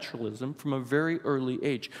philosophical naturalism from a very early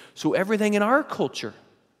age. So everything in our culture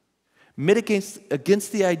mitigates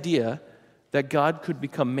against the idea that God could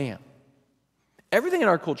become man. Everything in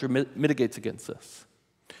our culture mitigates against this.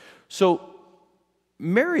 So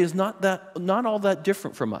Mary is not all that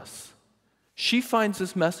different from us. She finds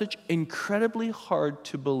this message incredibly hard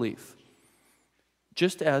to believe,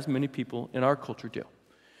 just as many people in our culture do.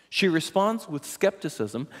 She responds with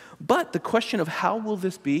skepticism, but the question of how will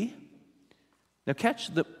this be? Now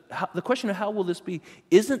catch, the question of how will this be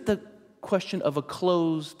isn't the question of a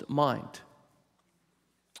closed mind,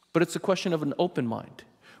 but it's a question of an open mind,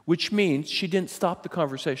 which means she didn't stop the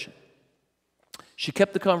conversation. She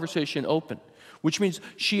kept the conversation open, which means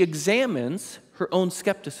she examines her own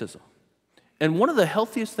skepticism. And one of the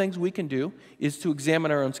healthiest things we can do is to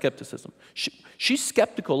examine our own skepticism. She's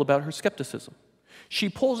skeptical about her skepticism. She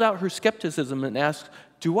pulls out her skepticism and asks,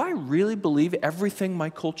 do I really believe everything my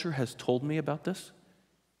culture has told me about this?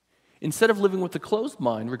 Instead of living with a closed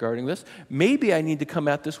mind regarding this, maybe I need to come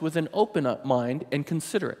at this with an open mind and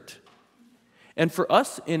consider it. And for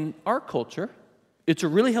us in our culture, it's a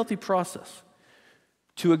really healthy process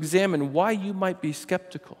to examine why you might be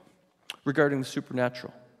skeptical regarding the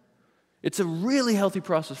supernatural. It's a really healthy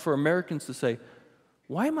process for Americans to say,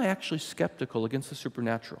 why am I actually skeptical against the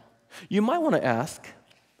supernatural? You might want to ask,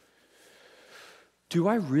 do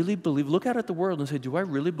I really believe, look out at the world and say, do I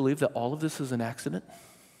really believe that all of this is an accident?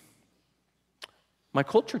 My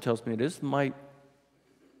culture tells me it is. My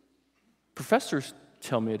professors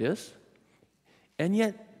tell me it is. And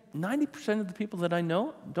yet, 90% of the people that I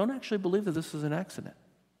know don't actually believe that this is an accident.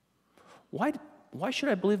 Why should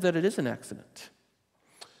I believe that it is an accident?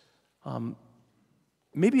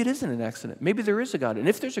 Maybe it isn't an accident. Maybe there is a God. And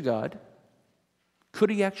if there's a God, could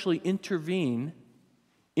he actually intervene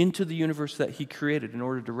into the universe that he created in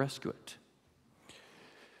order to rescue it?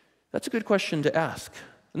 That's a good question to ask.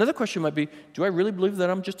 Another question might be, do I really believe that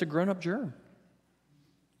I'm just a grown-up germ?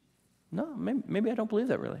 No, maybe I don't believe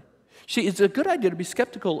that really. See, it's a good idea to be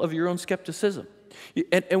skeptical of your own skepticism.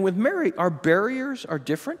 And with Mary, our barriers are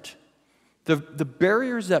different. The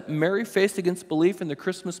barriers that Mary faced against belief in the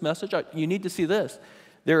Christmas message, you need to see this.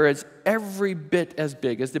 They're every bit as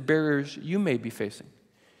big as the barriers you may be facing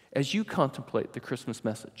as you contemplate the Christmas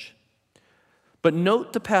message. But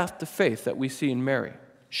note the path to faith that we see in Mary.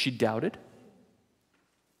 She doubted.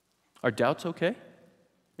 Are doubts okay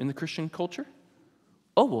in the Christian culture?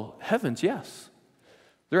 Oh, well, heavens, yes.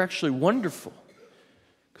 They're actually wonderful.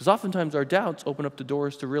 Because oftentimes our doubts open up the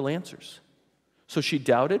doors to real answers. So she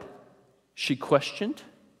doubted. She questioned.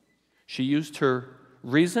 She used her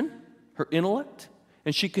reason, her intellect,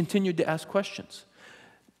 And she continued to ask questions.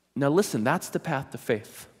 Now listen, that's the path to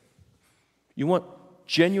faith. You want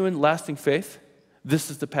genuine, lasting faith? This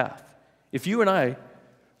is the path. If you and I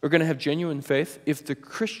are going to have genuine faith, if the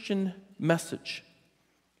Christian message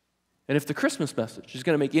and if the Christmas message is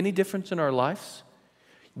going to make any difference in our lives,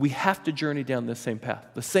 we have to journey down the same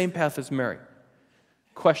path as Mary.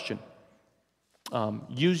 Question.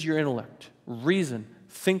 Use your intellect. Reason.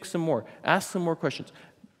 Think some more. Ask some more questions.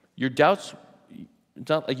 Your doubts, it's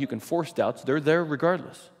not like you can force doubts. They're there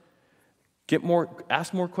regardless.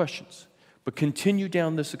 Ask more questions. But continue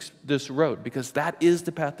down this road, because that is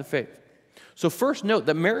the path to faith. So first note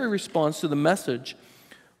that Mary responds to the message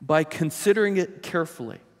by considering it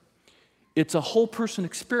carefully. It's a whole person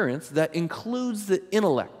experience that includes the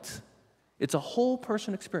intellect. It's a whole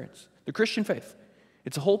person experience. The Christian faith.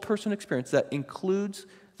 It's a whole person experience that includes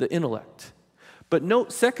the intellect. But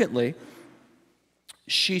note, secondly,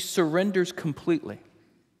 she surrenders completely.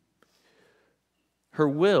 Her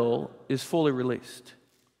will is fully released.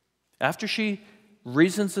 After she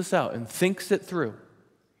reasons this out and thinks it through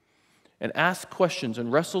and asks questions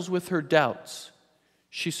and wrestles with her doubts,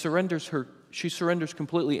 she surrenders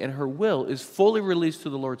completely, and her will is fully released to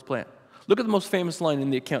the Lord's plan. Look at the most famous line in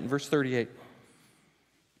the account in verse 38.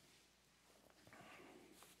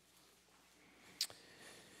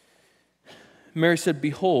 Mary said,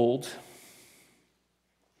 "Behold,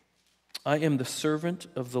 I am the servant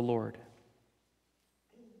of the Lord.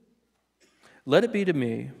 Let it be to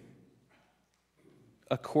me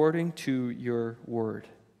according to your word."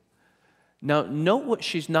 Now, note what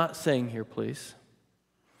she's not saying here, please.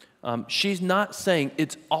 She's not saying,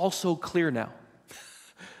 it's all so clear now.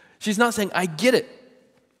 She's not saying, I get it.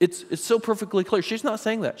 It's so perfectly clear. She's not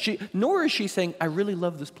saying that. Nor is she saying, I really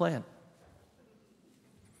love this plan.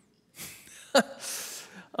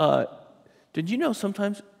 Did you know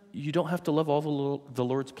sometimes you don't have to love all the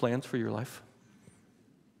Lord's plans for your life?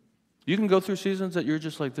 You can go through seasons that you're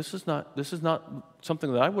just like, this is not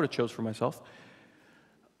something that I would have chose for myself.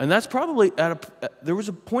 And that's probably there was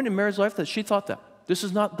a point in Mary's life that she thought that. This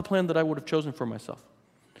is not the plan that I would have chosen for myself.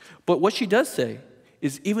 But what she does say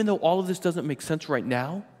is, even though all of this doesn't make sense right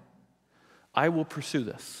now, I will pursue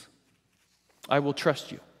this. I will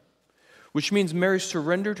trust you. Which means Mary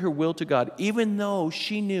surrendered her will to God, even though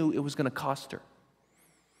she knew it was going to cost her.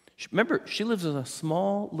 Remember, she lives in a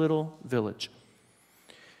small little village.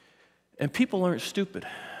 And people aren't stupid.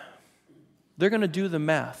 They're going to do the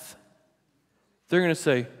math. They're going to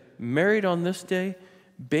say, married on this day,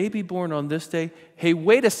 baby born on this day. Hey,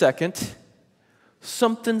 wait a second.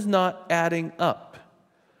 Something's not adding up.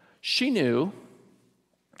 She knew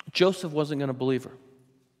Joseph wasn't going to believe her,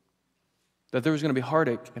 that there was going to be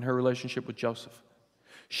heartache in her relationship with Joseph.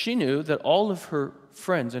 She knew that all of her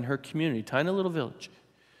friends in her community, tiny little village,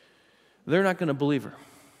 they're not going to believe her.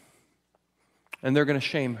 And they're going to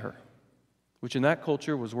shame her, which in that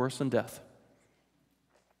culture was worse than death.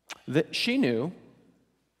 That she knew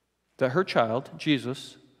that her child,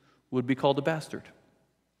 Jesus, would be called a bastard,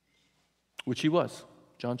 which he was.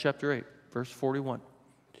 John chapter 8, verse 41.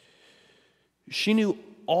 She knew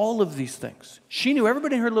all of these things. She knew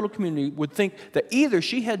everybody in her little community would think that either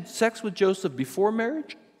she had sex with Joseph before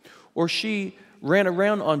marriage, or she ran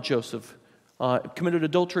around on Joseph, committed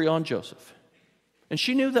adultery on Joseph. And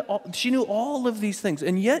she knew all of these things.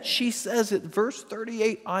 And yet she says at verse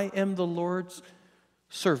 38, I am the Lord's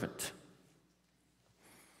servant.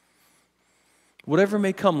 Whatever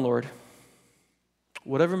may come, Lord,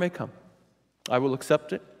 whatever may come, I will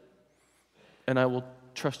accept it, and I will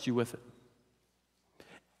trust you with it.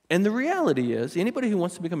 And the reality is, anybody who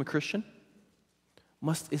wants to become a Christian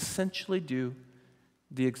must essentially do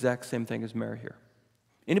the exact same thing as Mary here.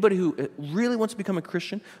 Anybody who really wants to become a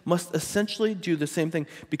Christian must essentially do the same thing,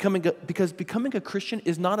 because becoming a Christian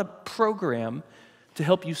is not a program to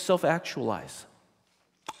help you self-actualize.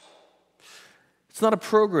 It's not a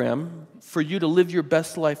program for you to live your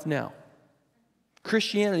best life now.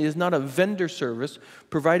 Christianity is not a vendor service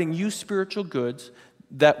providing you spiritual goods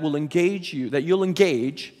that will engage you, that you'll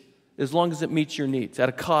engage as long as it meets your needs at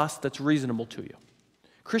a cost that's reasonable to you.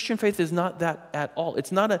 Christian faith is not that at all.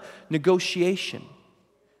 It's not a negotiation.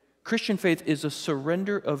 Christian faith is a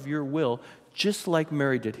surrender of your will, just like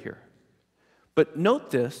Mary did here. But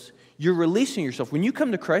note this, you're releasing yourself. When you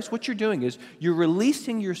come to Christ, what you're doing is you're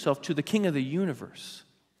releasing yourself to the King of the universe,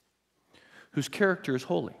 whose character is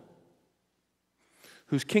holy,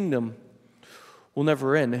 whose kingdom will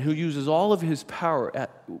never end, and who uses all of his power,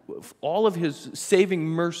 all of his saving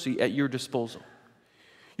mercy at your disposal.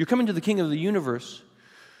 You're coming to the King of the universe,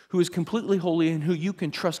 who is completely holy and who you can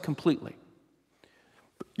trust completely.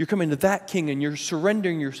 You're coming to that king and you're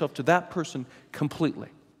surrendering yourself to that person completely.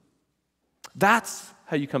 That's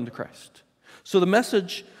how you come to Christ. So the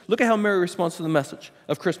message, look at how Mary responds to the message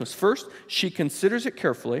of Christmas. First, she considers it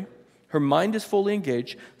carefully. Her mind is fully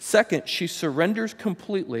engaged. Second, she surrenders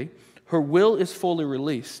completely. Her will is fully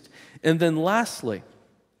released. And then lastly,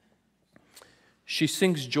 she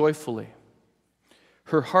sings joyfully.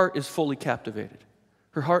 Her heart is fully captivated.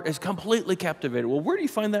 Her heart is completely captivated. Well, where do you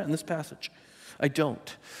find that in this passage? I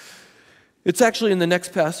don't. It's actually in the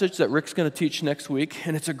next passage that Rick's going to teach next week,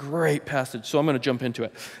 and it's a great passage, so I'm going to jump into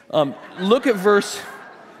it. Look at verse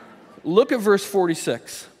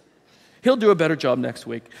 46. He'll do a better job next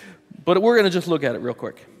week, but we're going to just look at it real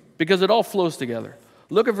quick because it all flows together.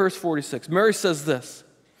 Look at verse 46. Mary says this.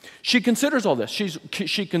 She considers all this.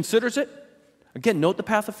 She considers it. Again, note the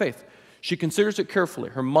path of faith. She considers it carefully.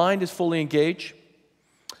 Her mind is fully engaged.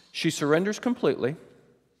 She surrenders completely.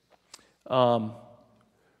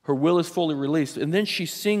 Her will is fully released. And then she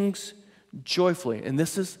sings joyfully. And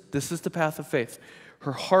this is the path of faith.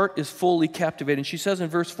 Her heart is fully captivated. And she says in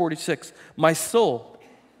verse 46, my soul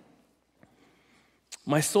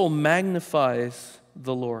magnifies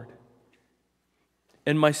the Lord,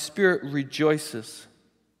 and my spirit rejoices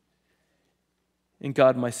in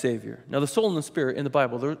God my Savior. Now the soul and the spirit in the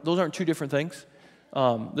Bible, those aren't two different things.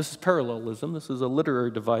 This is parallelism. This is a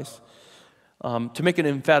literary device to make an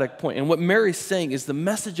emphatic point. And what Mary's saying is the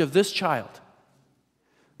message of this child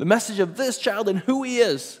and who he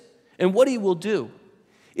is and what he will do,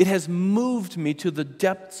 it has moved me to the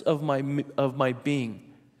depths of my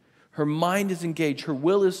being. Her mind is engaged, her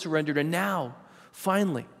will is surrendered, and now,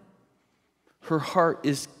 finally, her heart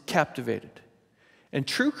is captivated. And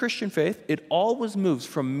true Christian faith, it always moves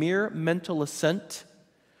from mere mental assent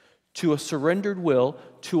to a surrendered will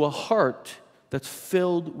to a heart that's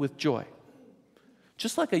filled with joy.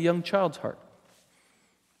 Just like a young child's heart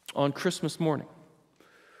on Christmas morning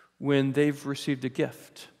when they've received a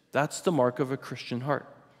gift. That's the mark of a Christian heart.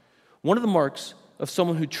 One of the marks of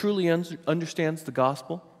someone who truly understands the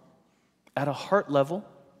gospel at a heart level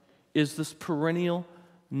is this perennial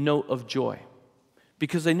note of joy,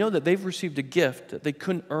 because they know that they've received a gift that they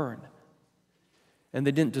couldn't earn and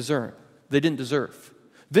they didn't deserve.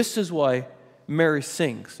 This is why Mary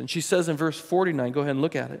sings. And she says in verse 49, go ahead and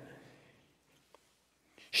look at it.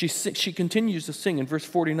 She continues to sing in verse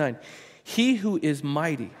 49, he who is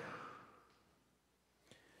mighty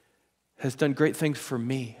has done great things for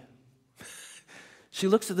me. She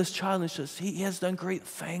looks at this child and says, he has done great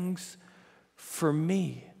things for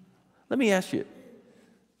me. Let me ask you,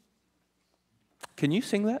 can you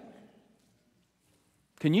sing that?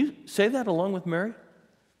 Can you say that along with Mary?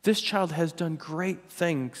 This child has done great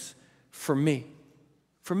things for me.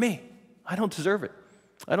 For me. I don't deserve it.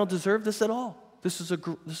 I don't deserve this at all. This is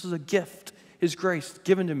a gift. His grace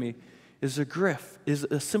given to me is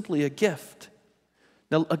simply a gift.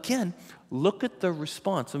 Now again, look at the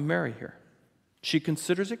response of Mary here. She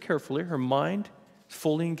considers it carefully. Her mind is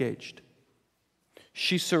fully engaged.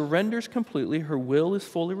 She surrenders completely. Her will is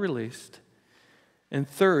fully released. And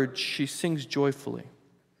third, she sings joyfully.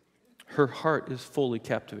 Her heart is fully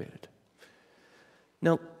captivated.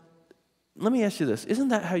 Now, let me ask you this. Isn't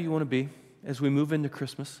that how you want to be as we move into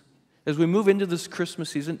Christmas? As we move into this Christmas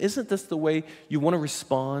season, isn't this the way you want to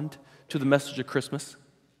respond to the message of Christmas?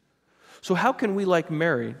 So how can we, like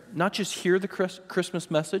Mary, not just hear the Christmas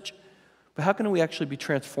message, but how can we actually be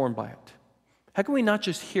transformed by it? How can we not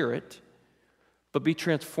just hear it, but be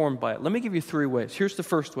transformed by it? Let me give you 3 ways. Here's the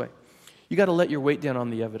first way. You got to let your weight down on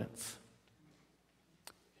the evidence.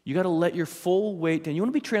 You got to let your full weight down. You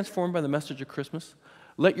want to be transformed by the message of Christmas?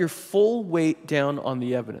 Let your full weight down on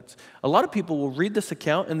the evidence. A lot of people will read this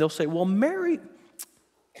account and they'll say, well, Mary,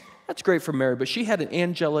 that's great for Mary, but she had an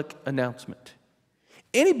angelic announcement.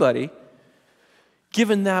 Anybody,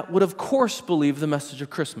 given that, would of course believe the message of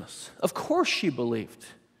Christmas. Of course she believed.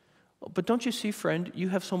 But don't you see, friend, you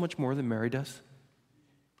have so much more than Mary does.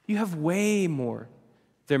 You have way more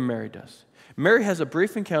than Mary does. Mary has a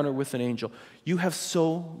brief encounter with an angel. You have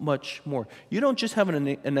so much more. You don't just have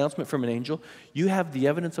an announcement from an angel. You have the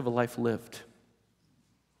evidence of a life lived.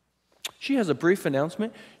 She has a brief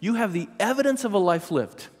announcement. You have the evidence of a life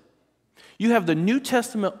lived. You have the New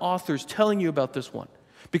Testament authors telling you about this one.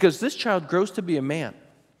 Because this child grows to be a man.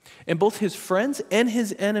 And both his friends and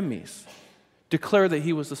his enemies declare that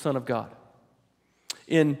he was the Son of God.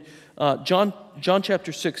 In John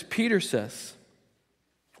chapter 6, Peter says,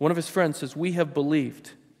 one of his friends says, we have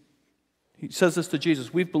believed. He says this to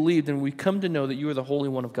Jesus, we've believed and we come to know that you are the Holy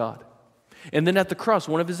One of God. And then at the cross,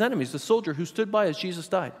 one of his enemies, the soldier who stood by as Jesus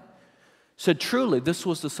died, said, truly, this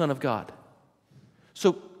was the Son of God.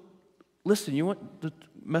 So, listen, you want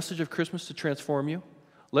message of Christmas to transform you?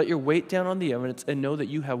 Let your weight down on the evidence and know that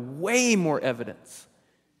you have way more evidence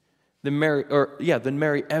than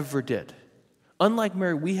Mary ever did. Unlike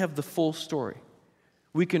Mary, we have the full story.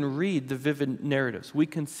 We can read the vivid narratives. We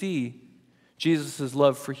can see Jesus'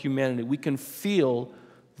 love for humanity. We can feel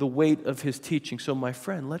the weight of his teaching. So my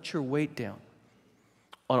friend, let your weight down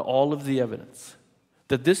on all of the evidence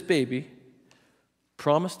that this baby,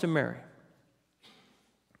 promised to Mary,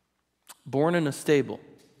 born in a stable,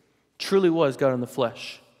 truly was God in the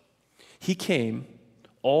flesh. He came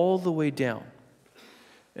all the way down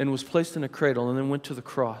and was placed in a cradle and then went to the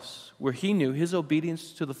cross, where he knew his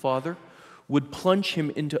obedience to the Father would plunge him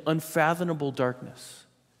into unfathomable darkness.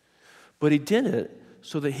 But he did it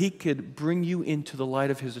so that he could bring you into the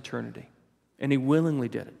light of his eternity. And he willingly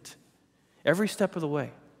did it. Every step of the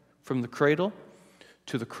way, from the cradle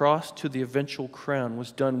to the cross to the eventual crown,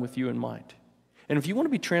 was done with you in mind. And if you want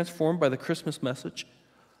to be transformed by the Christmas message,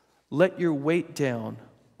 let your weight down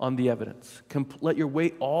on the evidence. Let your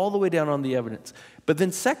weight all the way down on the evidence. But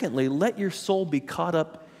then secondly, let your soul be caught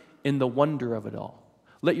up in the wonder of it all.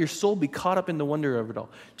 Let your soul be caught up in the wonder of it all.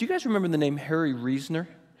 Do you guys remember the name Harry Reasoner?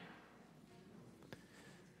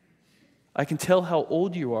 I can tell how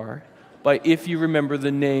old you are by if you remember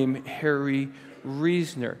the name Harry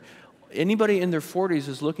Reasoner. Anybody in their 40s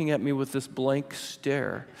is looking at me with this blank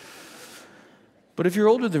stare. But if you're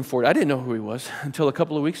older than 40, I didn't know who he was until a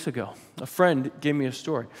couple of weeks ago. A friend gave me a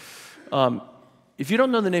story. If you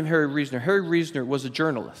don't know the name Harry Reasoner was a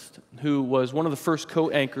journalist who was one of the first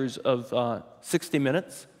co-anchors of 60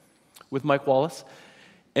 Minutes with Mike Wallace.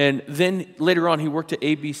 And then later on, he worked at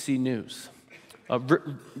ABC News.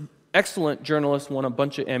 Excellent journalist, won a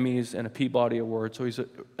bunch of Emmys and a Peabody Award, so he's an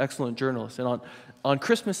excellent journalist. And on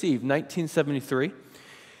Christmas Eve, 1973,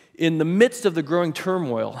 in the midst of the growing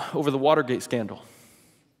turmoil over the Watergate scandal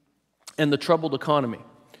and the troubled economy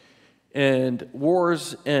and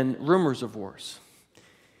wars and rumors of wars,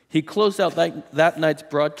 he closed out that night's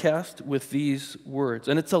broadcast with these words.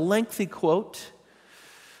 And it's a lengthy quote,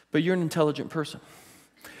 but you're an intelligent person.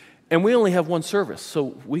 And we only have one service,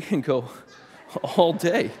 so we can go all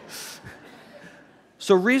day.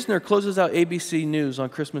 So Reasoner closes out ABC News on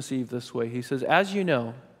Christmas Eve this way. He says, as you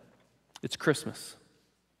know, it's Christmas.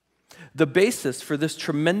 The basis for this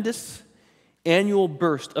tremendous annual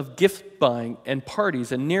burst of gift buying and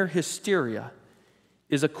parties and near hysteria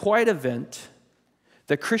is a quiet event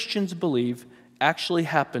that Christians believe actually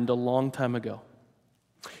happened a long time ago.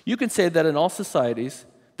 You can say that in all societies,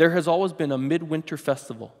 there has always been a midwinter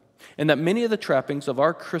festival, and that many of the trappings of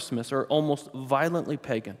our Christmas are almost violently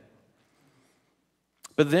pagan.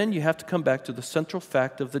 But then you have to come back to the central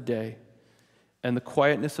fact of the day and the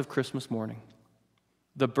quietness of Christmas morning,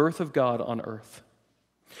 the birth of God on earth.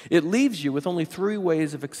 It leaves you with only three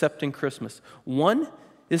ways of accepting Christmas. One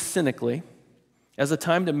is cynically, as a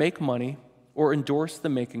time to make money or endorse the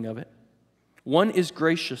making of it. One is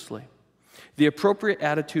graciously, the appropriate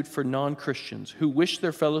attitude for non-Christians who wish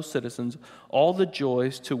their fellow citizens all the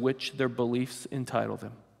joys to which their beliefs entitle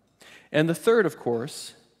them. And the third, of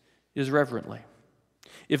course, is reverently.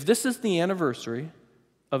 If this is the anniversary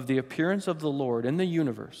of the appearance of the Lord in the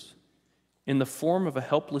universe in the form of a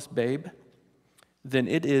helpless babe, then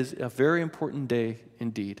it is a very important day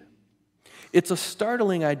indeed. It's a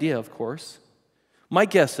startling idea, of course. My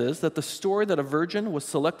guess is that the story that a virgin was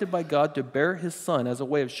selected by God to bear his son as a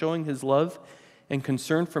way of showing his love and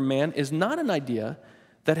concern for man is not an idea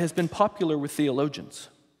that has been popular with theologians.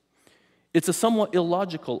 It's a somewhat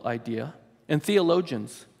illogical idea, and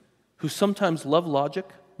theologians, who sometimes love logic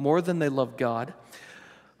more than they love God,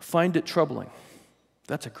 find it troubling.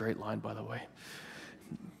 That's a great line, by the way.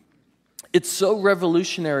 It's so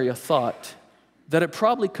revolutionary a thought that it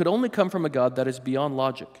probably could only come from a God that is beyond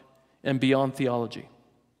logic and beyond theology.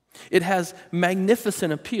 It has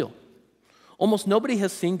magnificent appeal. Almost nobody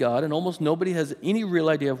has seen God, and almost nobody has any real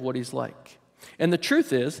idea of what he's like. And the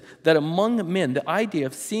truth is that among men, the idea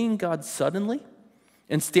of seeing God suddenly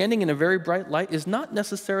and standing in a very bright light is not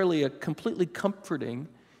necessarily a completely comforting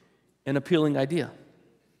and appealing idea.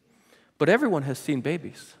 But everyone has seen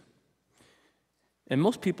babies, and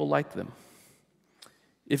most people like them.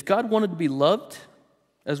 If God wanted to be loved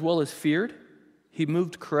as well as feared, he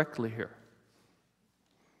moved correctly here.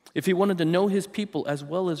 If he wanted to know his people as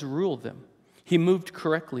well as rule them, he moved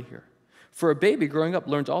correctly here. For a baby growing up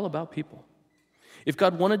learns all about people. If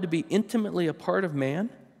God wanted to be intimately a part of man,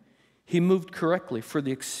 he moved correctly. For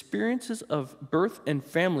the experiences of birth and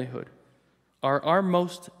familyhood are our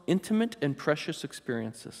most intimate and precious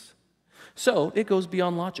experiences. So it goes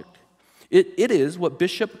beyond logic. It is what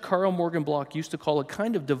Bishop Carl Morgan Bloch used to call a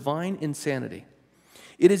kind of divine insanity.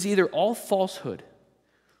 It is either all falsehood,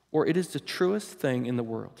 or it is the truest thing in the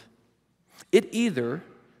world. It either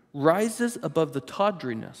rises above the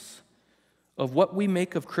tawdriness of what we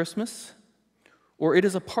make of Christmas, or it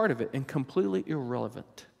is a part of it and completely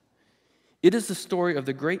irrelevant. It is the story of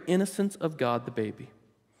the great innocence of God the baby,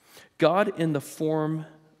 God in the form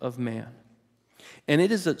of man. And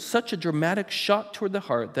it is such a dramatic shot toward the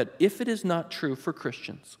heart that if it is not true for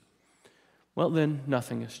Christians, well, then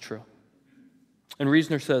nothing is true. And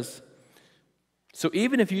Reasoner says, so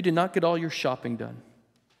even if you did not get all your shopping done,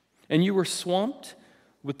 and you were swamped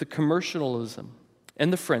with the commercialism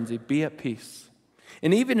and the frenzy, be at peace.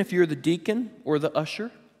 And even if you're the deacon or the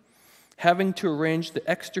usher, having to arrange the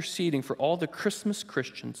extra seating for all the Christmas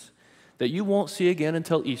Christians that you won't see again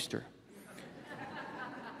until Easter,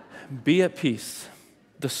 be at peace.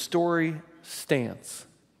 The story stands.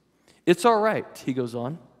 It's all right, he goes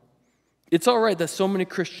on. It's all right that so many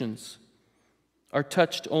Christians are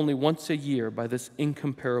touched only once a year by this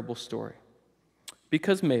incomparable story.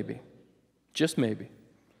 Because maybe, just maybe,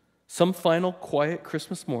 some final quiet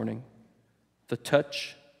Christmas morning, the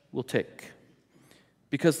touch will take.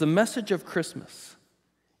 Because the message of Christmas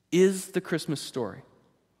is the Christmas story.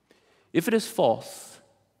 If it is false,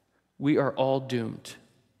 we are all doomed.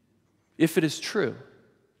 If it is true,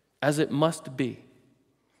 as it must be,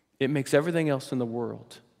 it makes everything else in the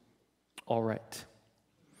world all right.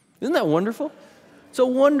 Isn't that wonderful? It's a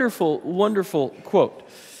wonderful, wonderful quote.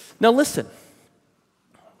 Now listen.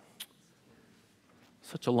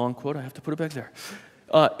 Such a long quote, I have to put it back there.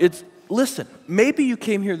 Listen, maybe you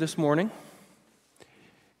came here this morning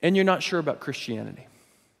and you're not sure about Christianity.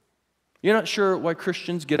 You're not sure why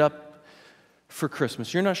Christians get up for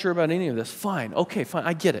Christmas. You're not sure about any of this. Fine, okay, fine,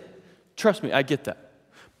 I get it. Trust me, I get that.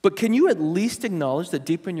 But can you at least acknowledge that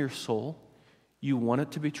deep in your soul, you want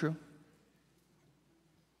it to be true?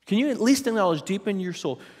 Can you at least acknowledge deep in your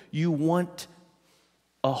soul, you want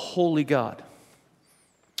a holy God?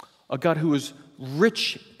 A God who is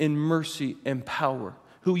rich in mercy and power,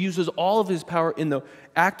 who uses all of his power in the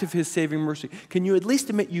act of his saving mercy. Can you at least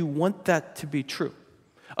admit you want that to be true?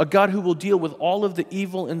 A God who will deal with all of the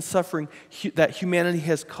evil and suffering that humanity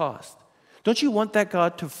has caused. Don't you want that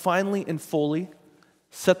God to finally and fully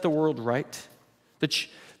set the world right?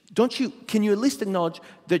 Can you at least acknowledge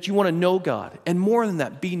that you want to know God? And more than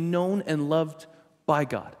that, be known and loved by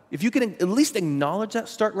God. If you can at least acknowledge that,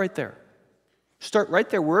 start right there. Start right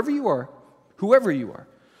there, wherever you are, whoever you are.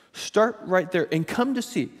 Start right there and come to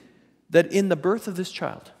see that in the birth of this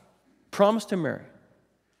child, promised to Mary,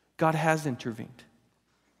 God has intervened.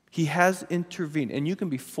 He has intervened, and you can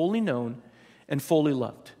be fully known and fully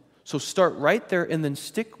loved. So start right there and then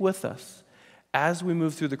stick with us as we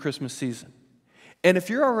move through the Christmas season. And if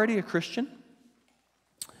you're already a Christian,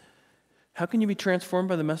 how can you be transformed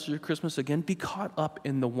by the message of Christmas again? Be caught up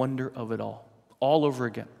in the wonder of it all over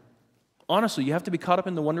again. Honestly, you have to be caught up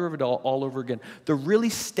in the wonder of it all over again. The really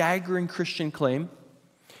staggering Christian claim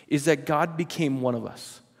is that God became one of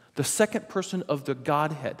us. The second person of the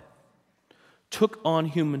Godhead took on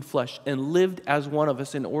human flesh and lived as one of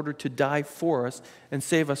us in order to die for us and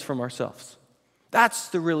save us from ourselves. That's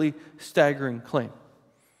the really staggering claim.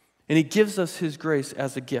 And he gives us his grace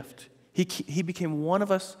as a gift. He became one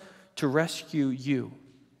of us to rescue you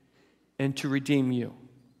and to redeem you.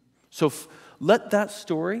 So let that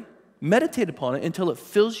story, meditate upon it until it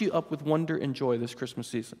fills you up with wonder and joy this Christmas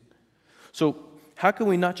season. So how can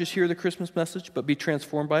we not just hear the Christmas message, but be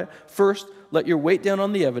transformed by it? First, let your weight down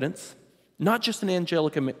on the evidence, not just an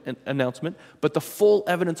angelic announcement, but the full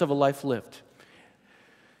evidence of a life lived.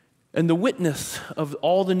 And the witness of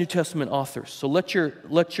all the New Testament authors. So let your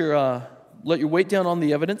weight down on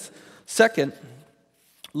the evidence. Second,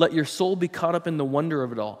 let your soul be caught up in the wonder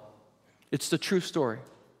of it all. It's the true story.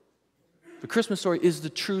 The Christmas story is the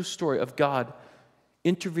true story of God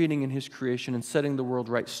intervening in his creation and setting the world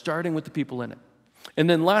right, starting with the people in it. And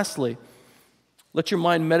then lastly, let your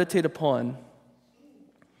mind meditate upon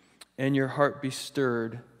and your heart be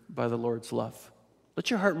stirred by the Lord's love. Let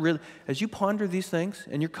your heart really, as you ponder these things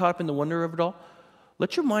and you're caught up in the wonder of it all,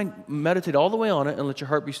 let your mind meditate all the way on it and let your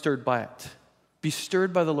heart be stirred by it. Be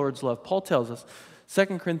stirred by the Lord's love. Paul tells us, 2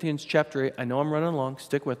 Corinthians chapter 8, I know I'm running along,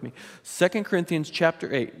 stick with me. 2 Corinthians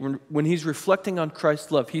chapter 8, when he's reflecting on Christ's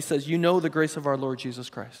love, he says, you know the grace of our Lord Jesus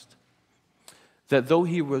Christ, that though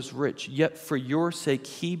he was rich, yet for your sake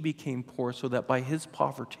he became poor, so that by his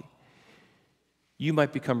poverty you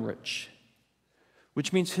might become rich.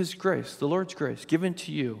 Which means his grace, the Lord's grace, given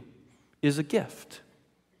to you, is a gift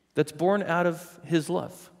that's born out of his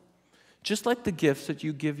love. Just like the gifts that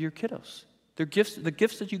you give your kiddos. The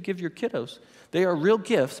gifts that you give your kiddos, they are real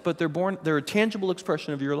gifts, but they're a tangible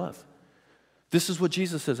expression of your love. This is what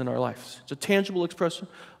Jesus is in our lives. It's a tangible expression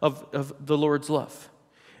of the Lord's love.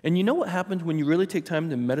 And you know what happens when you really take time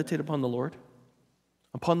to meditate upon the Lord?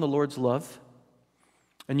 Upon the Lord's love?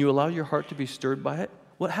 And you allow your heart to be stirred by it?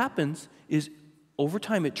 What happens is, over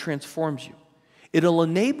time, it transforms you. It'll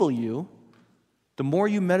enable you, the more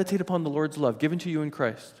you meditate upon the Lord's love given to you in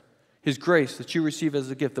Christ, His grace that you receive as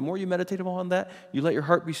a gift, the more you meditate upon that, you let your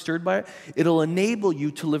heart be stirred by it, it'll enable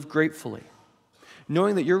you to live gratefully,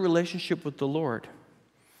 knowing that your relationship with the Lord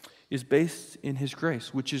is based in His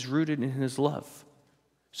grace, which is rooted in His love.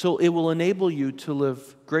 So it will enable you to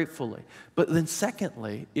live gratefully. But then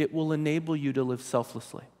secondly, it will enable you to live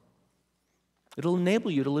selflessly. It'll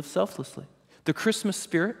enable you to live selflessly. The Christmas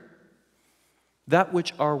spirit, that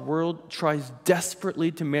which our world tries desperately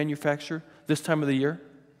to manufacture this time of the year,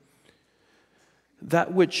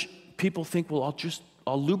 that which people think, well,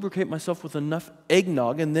 I'll lubricate myself with enough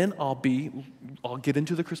eggnog and then I'll get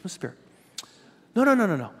into the Christmas spirit.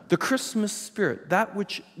 No. The Christmas spirit, that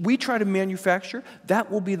which we try to manufacture,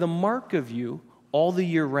 that will be the mark of you all the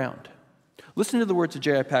year round. Listen to the words of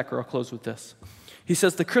J.I. Packer. I'll close with this. He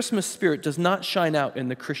says, the Christmas spirit does not shine out in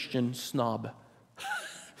the Christian snob.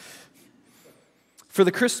 For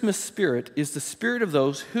the Christmas spirit is the spirit of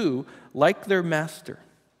those who, like their master,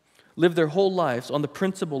 live their whole lives on the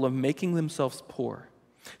principle of making themselves poor,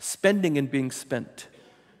 spending and being spent,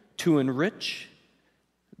 to enrich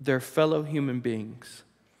their fellow human beings,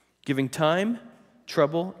 giving time,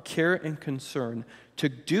 trouble, care, and concern to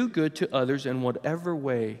do good to others in whatever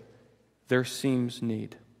way there seems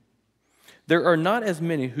need. There are not as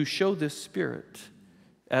many who show this spirit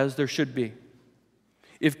as there should be.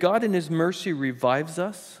 If God in His mercy revives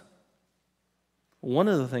us, one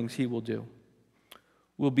of the things He will do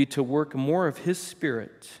will be to work more of His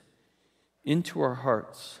Spirit into our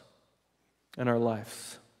hearts and our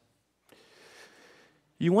lives.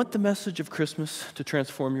 You want the message of Christmas to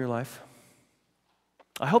transform your life?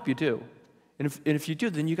 I hope you do. And if you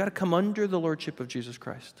do, then you got to come under the lordship of Jesus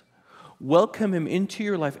Christ. Welcome Him into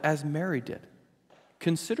your life as Mary did.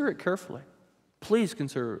 Consider it carefully. Please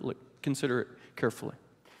consider it carefully.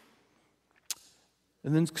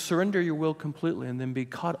 And then surrender your will completely and then be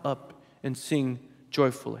caught up and sing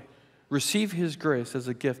joyfully. Receive His grace as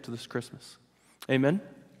a gift this Christmas. Amen?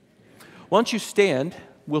 Why don't you stand?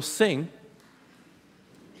 We'll sing.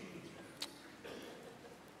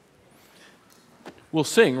 We'll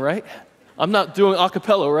sing, right? I'm not doing a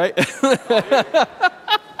cappella, right?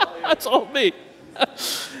 That's all me.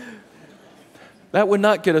 That would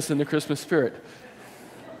not get us in the Christmas spirit.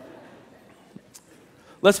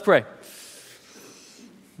 Let's pray.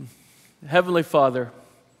 Heavenly Father,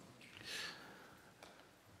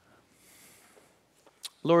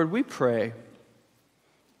 Lord, we pray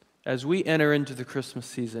as we enter into the Christmas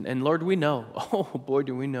season, and Lord, we know, oh boy,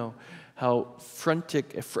 do we know how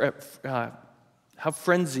frantic, how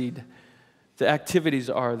frenzied the activities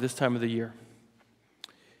are this time of the year.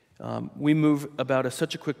 We move about at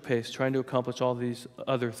such a quick pace trying to accomplish all these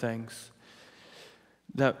other things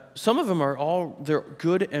that some of them they're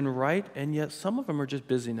good and right, and yet some of them are just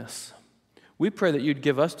busyness. We pray that you'd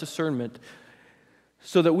give us discernment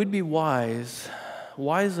so that we'd be wise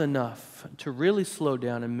enough to really slow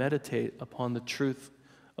down and meditate upon the truth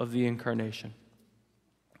of the incarnation.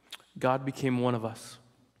 God became one of us.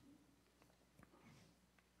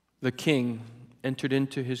 The King entered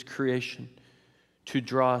into His creation to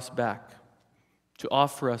draw us back, to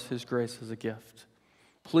offer us His grace as a gift.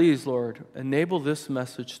 Please, Lord, enable this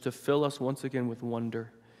message to fill us once again with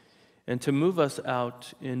wonder and to move us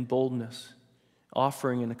out in boldness,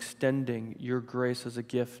 offering and extending your grace as a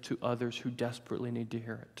gift to others who desperately need to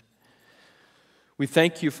hear it. We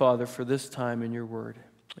thank you, Father, for this time in your word.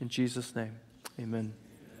 In Jesus' name, amen.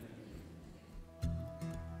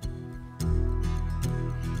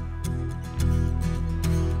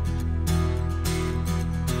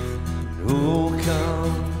 Oh,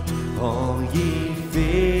 come, all ye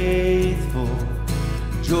faithful,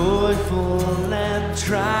 joyful and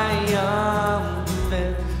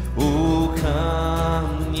triumphant. Oh,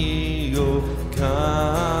 come ye to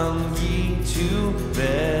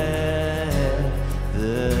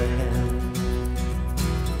Bethlehem.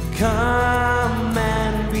 Come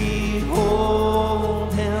and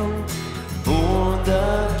behold Him, born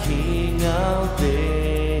the King of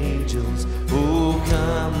angels. Oh,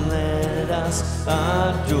 come, let us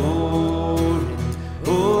adore Him.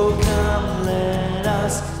 Oh, come, let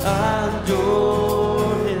us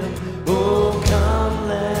adore Him. Oh, come,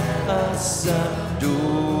 let us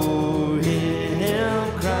adore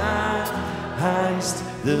Him, Christ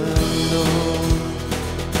the Lord.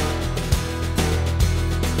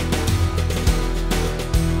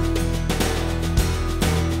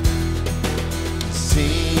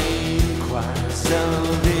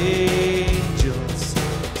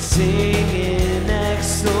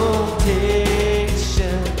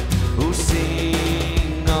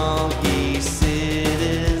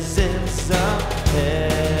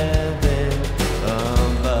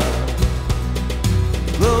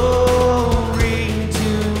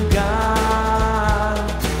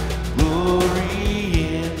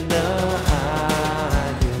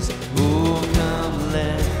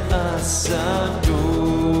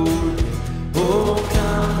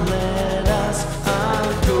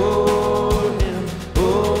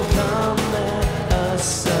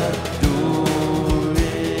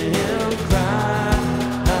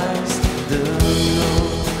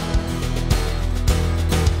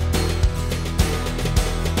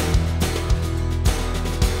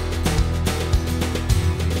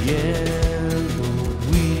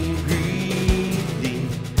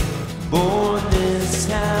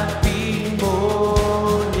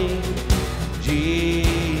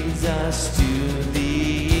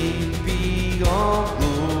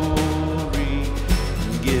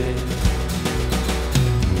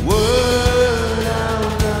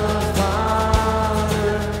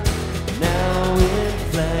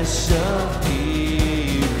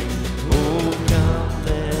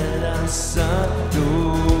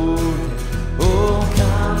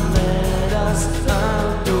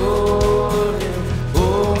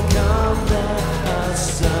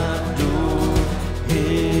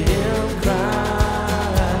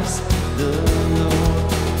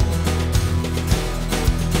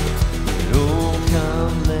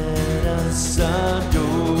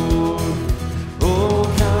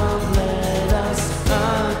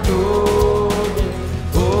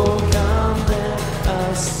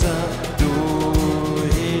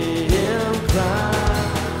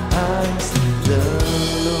 praise the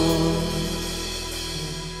Lord.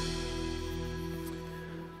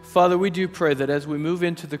 Father, we do pray that as we move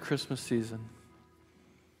into the Christmas season,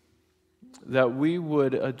 that we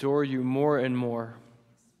would adore you more and more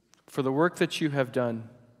for the work that you have done,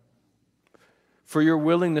 for your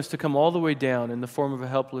willingness to come all the way down in the form of a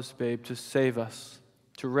helpless babe to save us,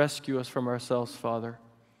 to rescue us from ourselves, Father.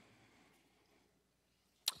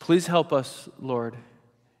 Please help us, Lord,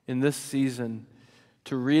 in this season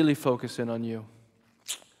to really focus in on you.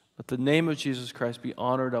 Let the name of Jesus Christ be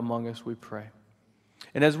honored among us, we pray.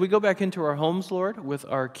 And as we go back into our homes, Lord, with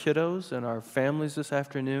our kiddos and our families this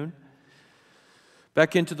afternoon,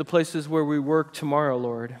 back into the places where we work tomorrow,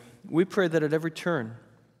 Lord, we pray that at every turn,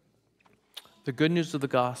 the good news of the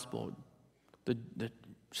gospel, the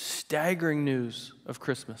staggering news of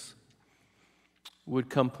Christmas would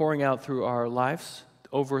come pouring out through our lives,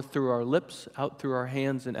 over through our lips, out through our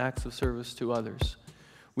hands in acts of service to others.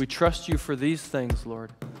 We trust you for these things,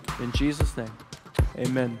 Lord. In Jesus' name,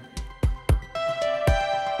 amen.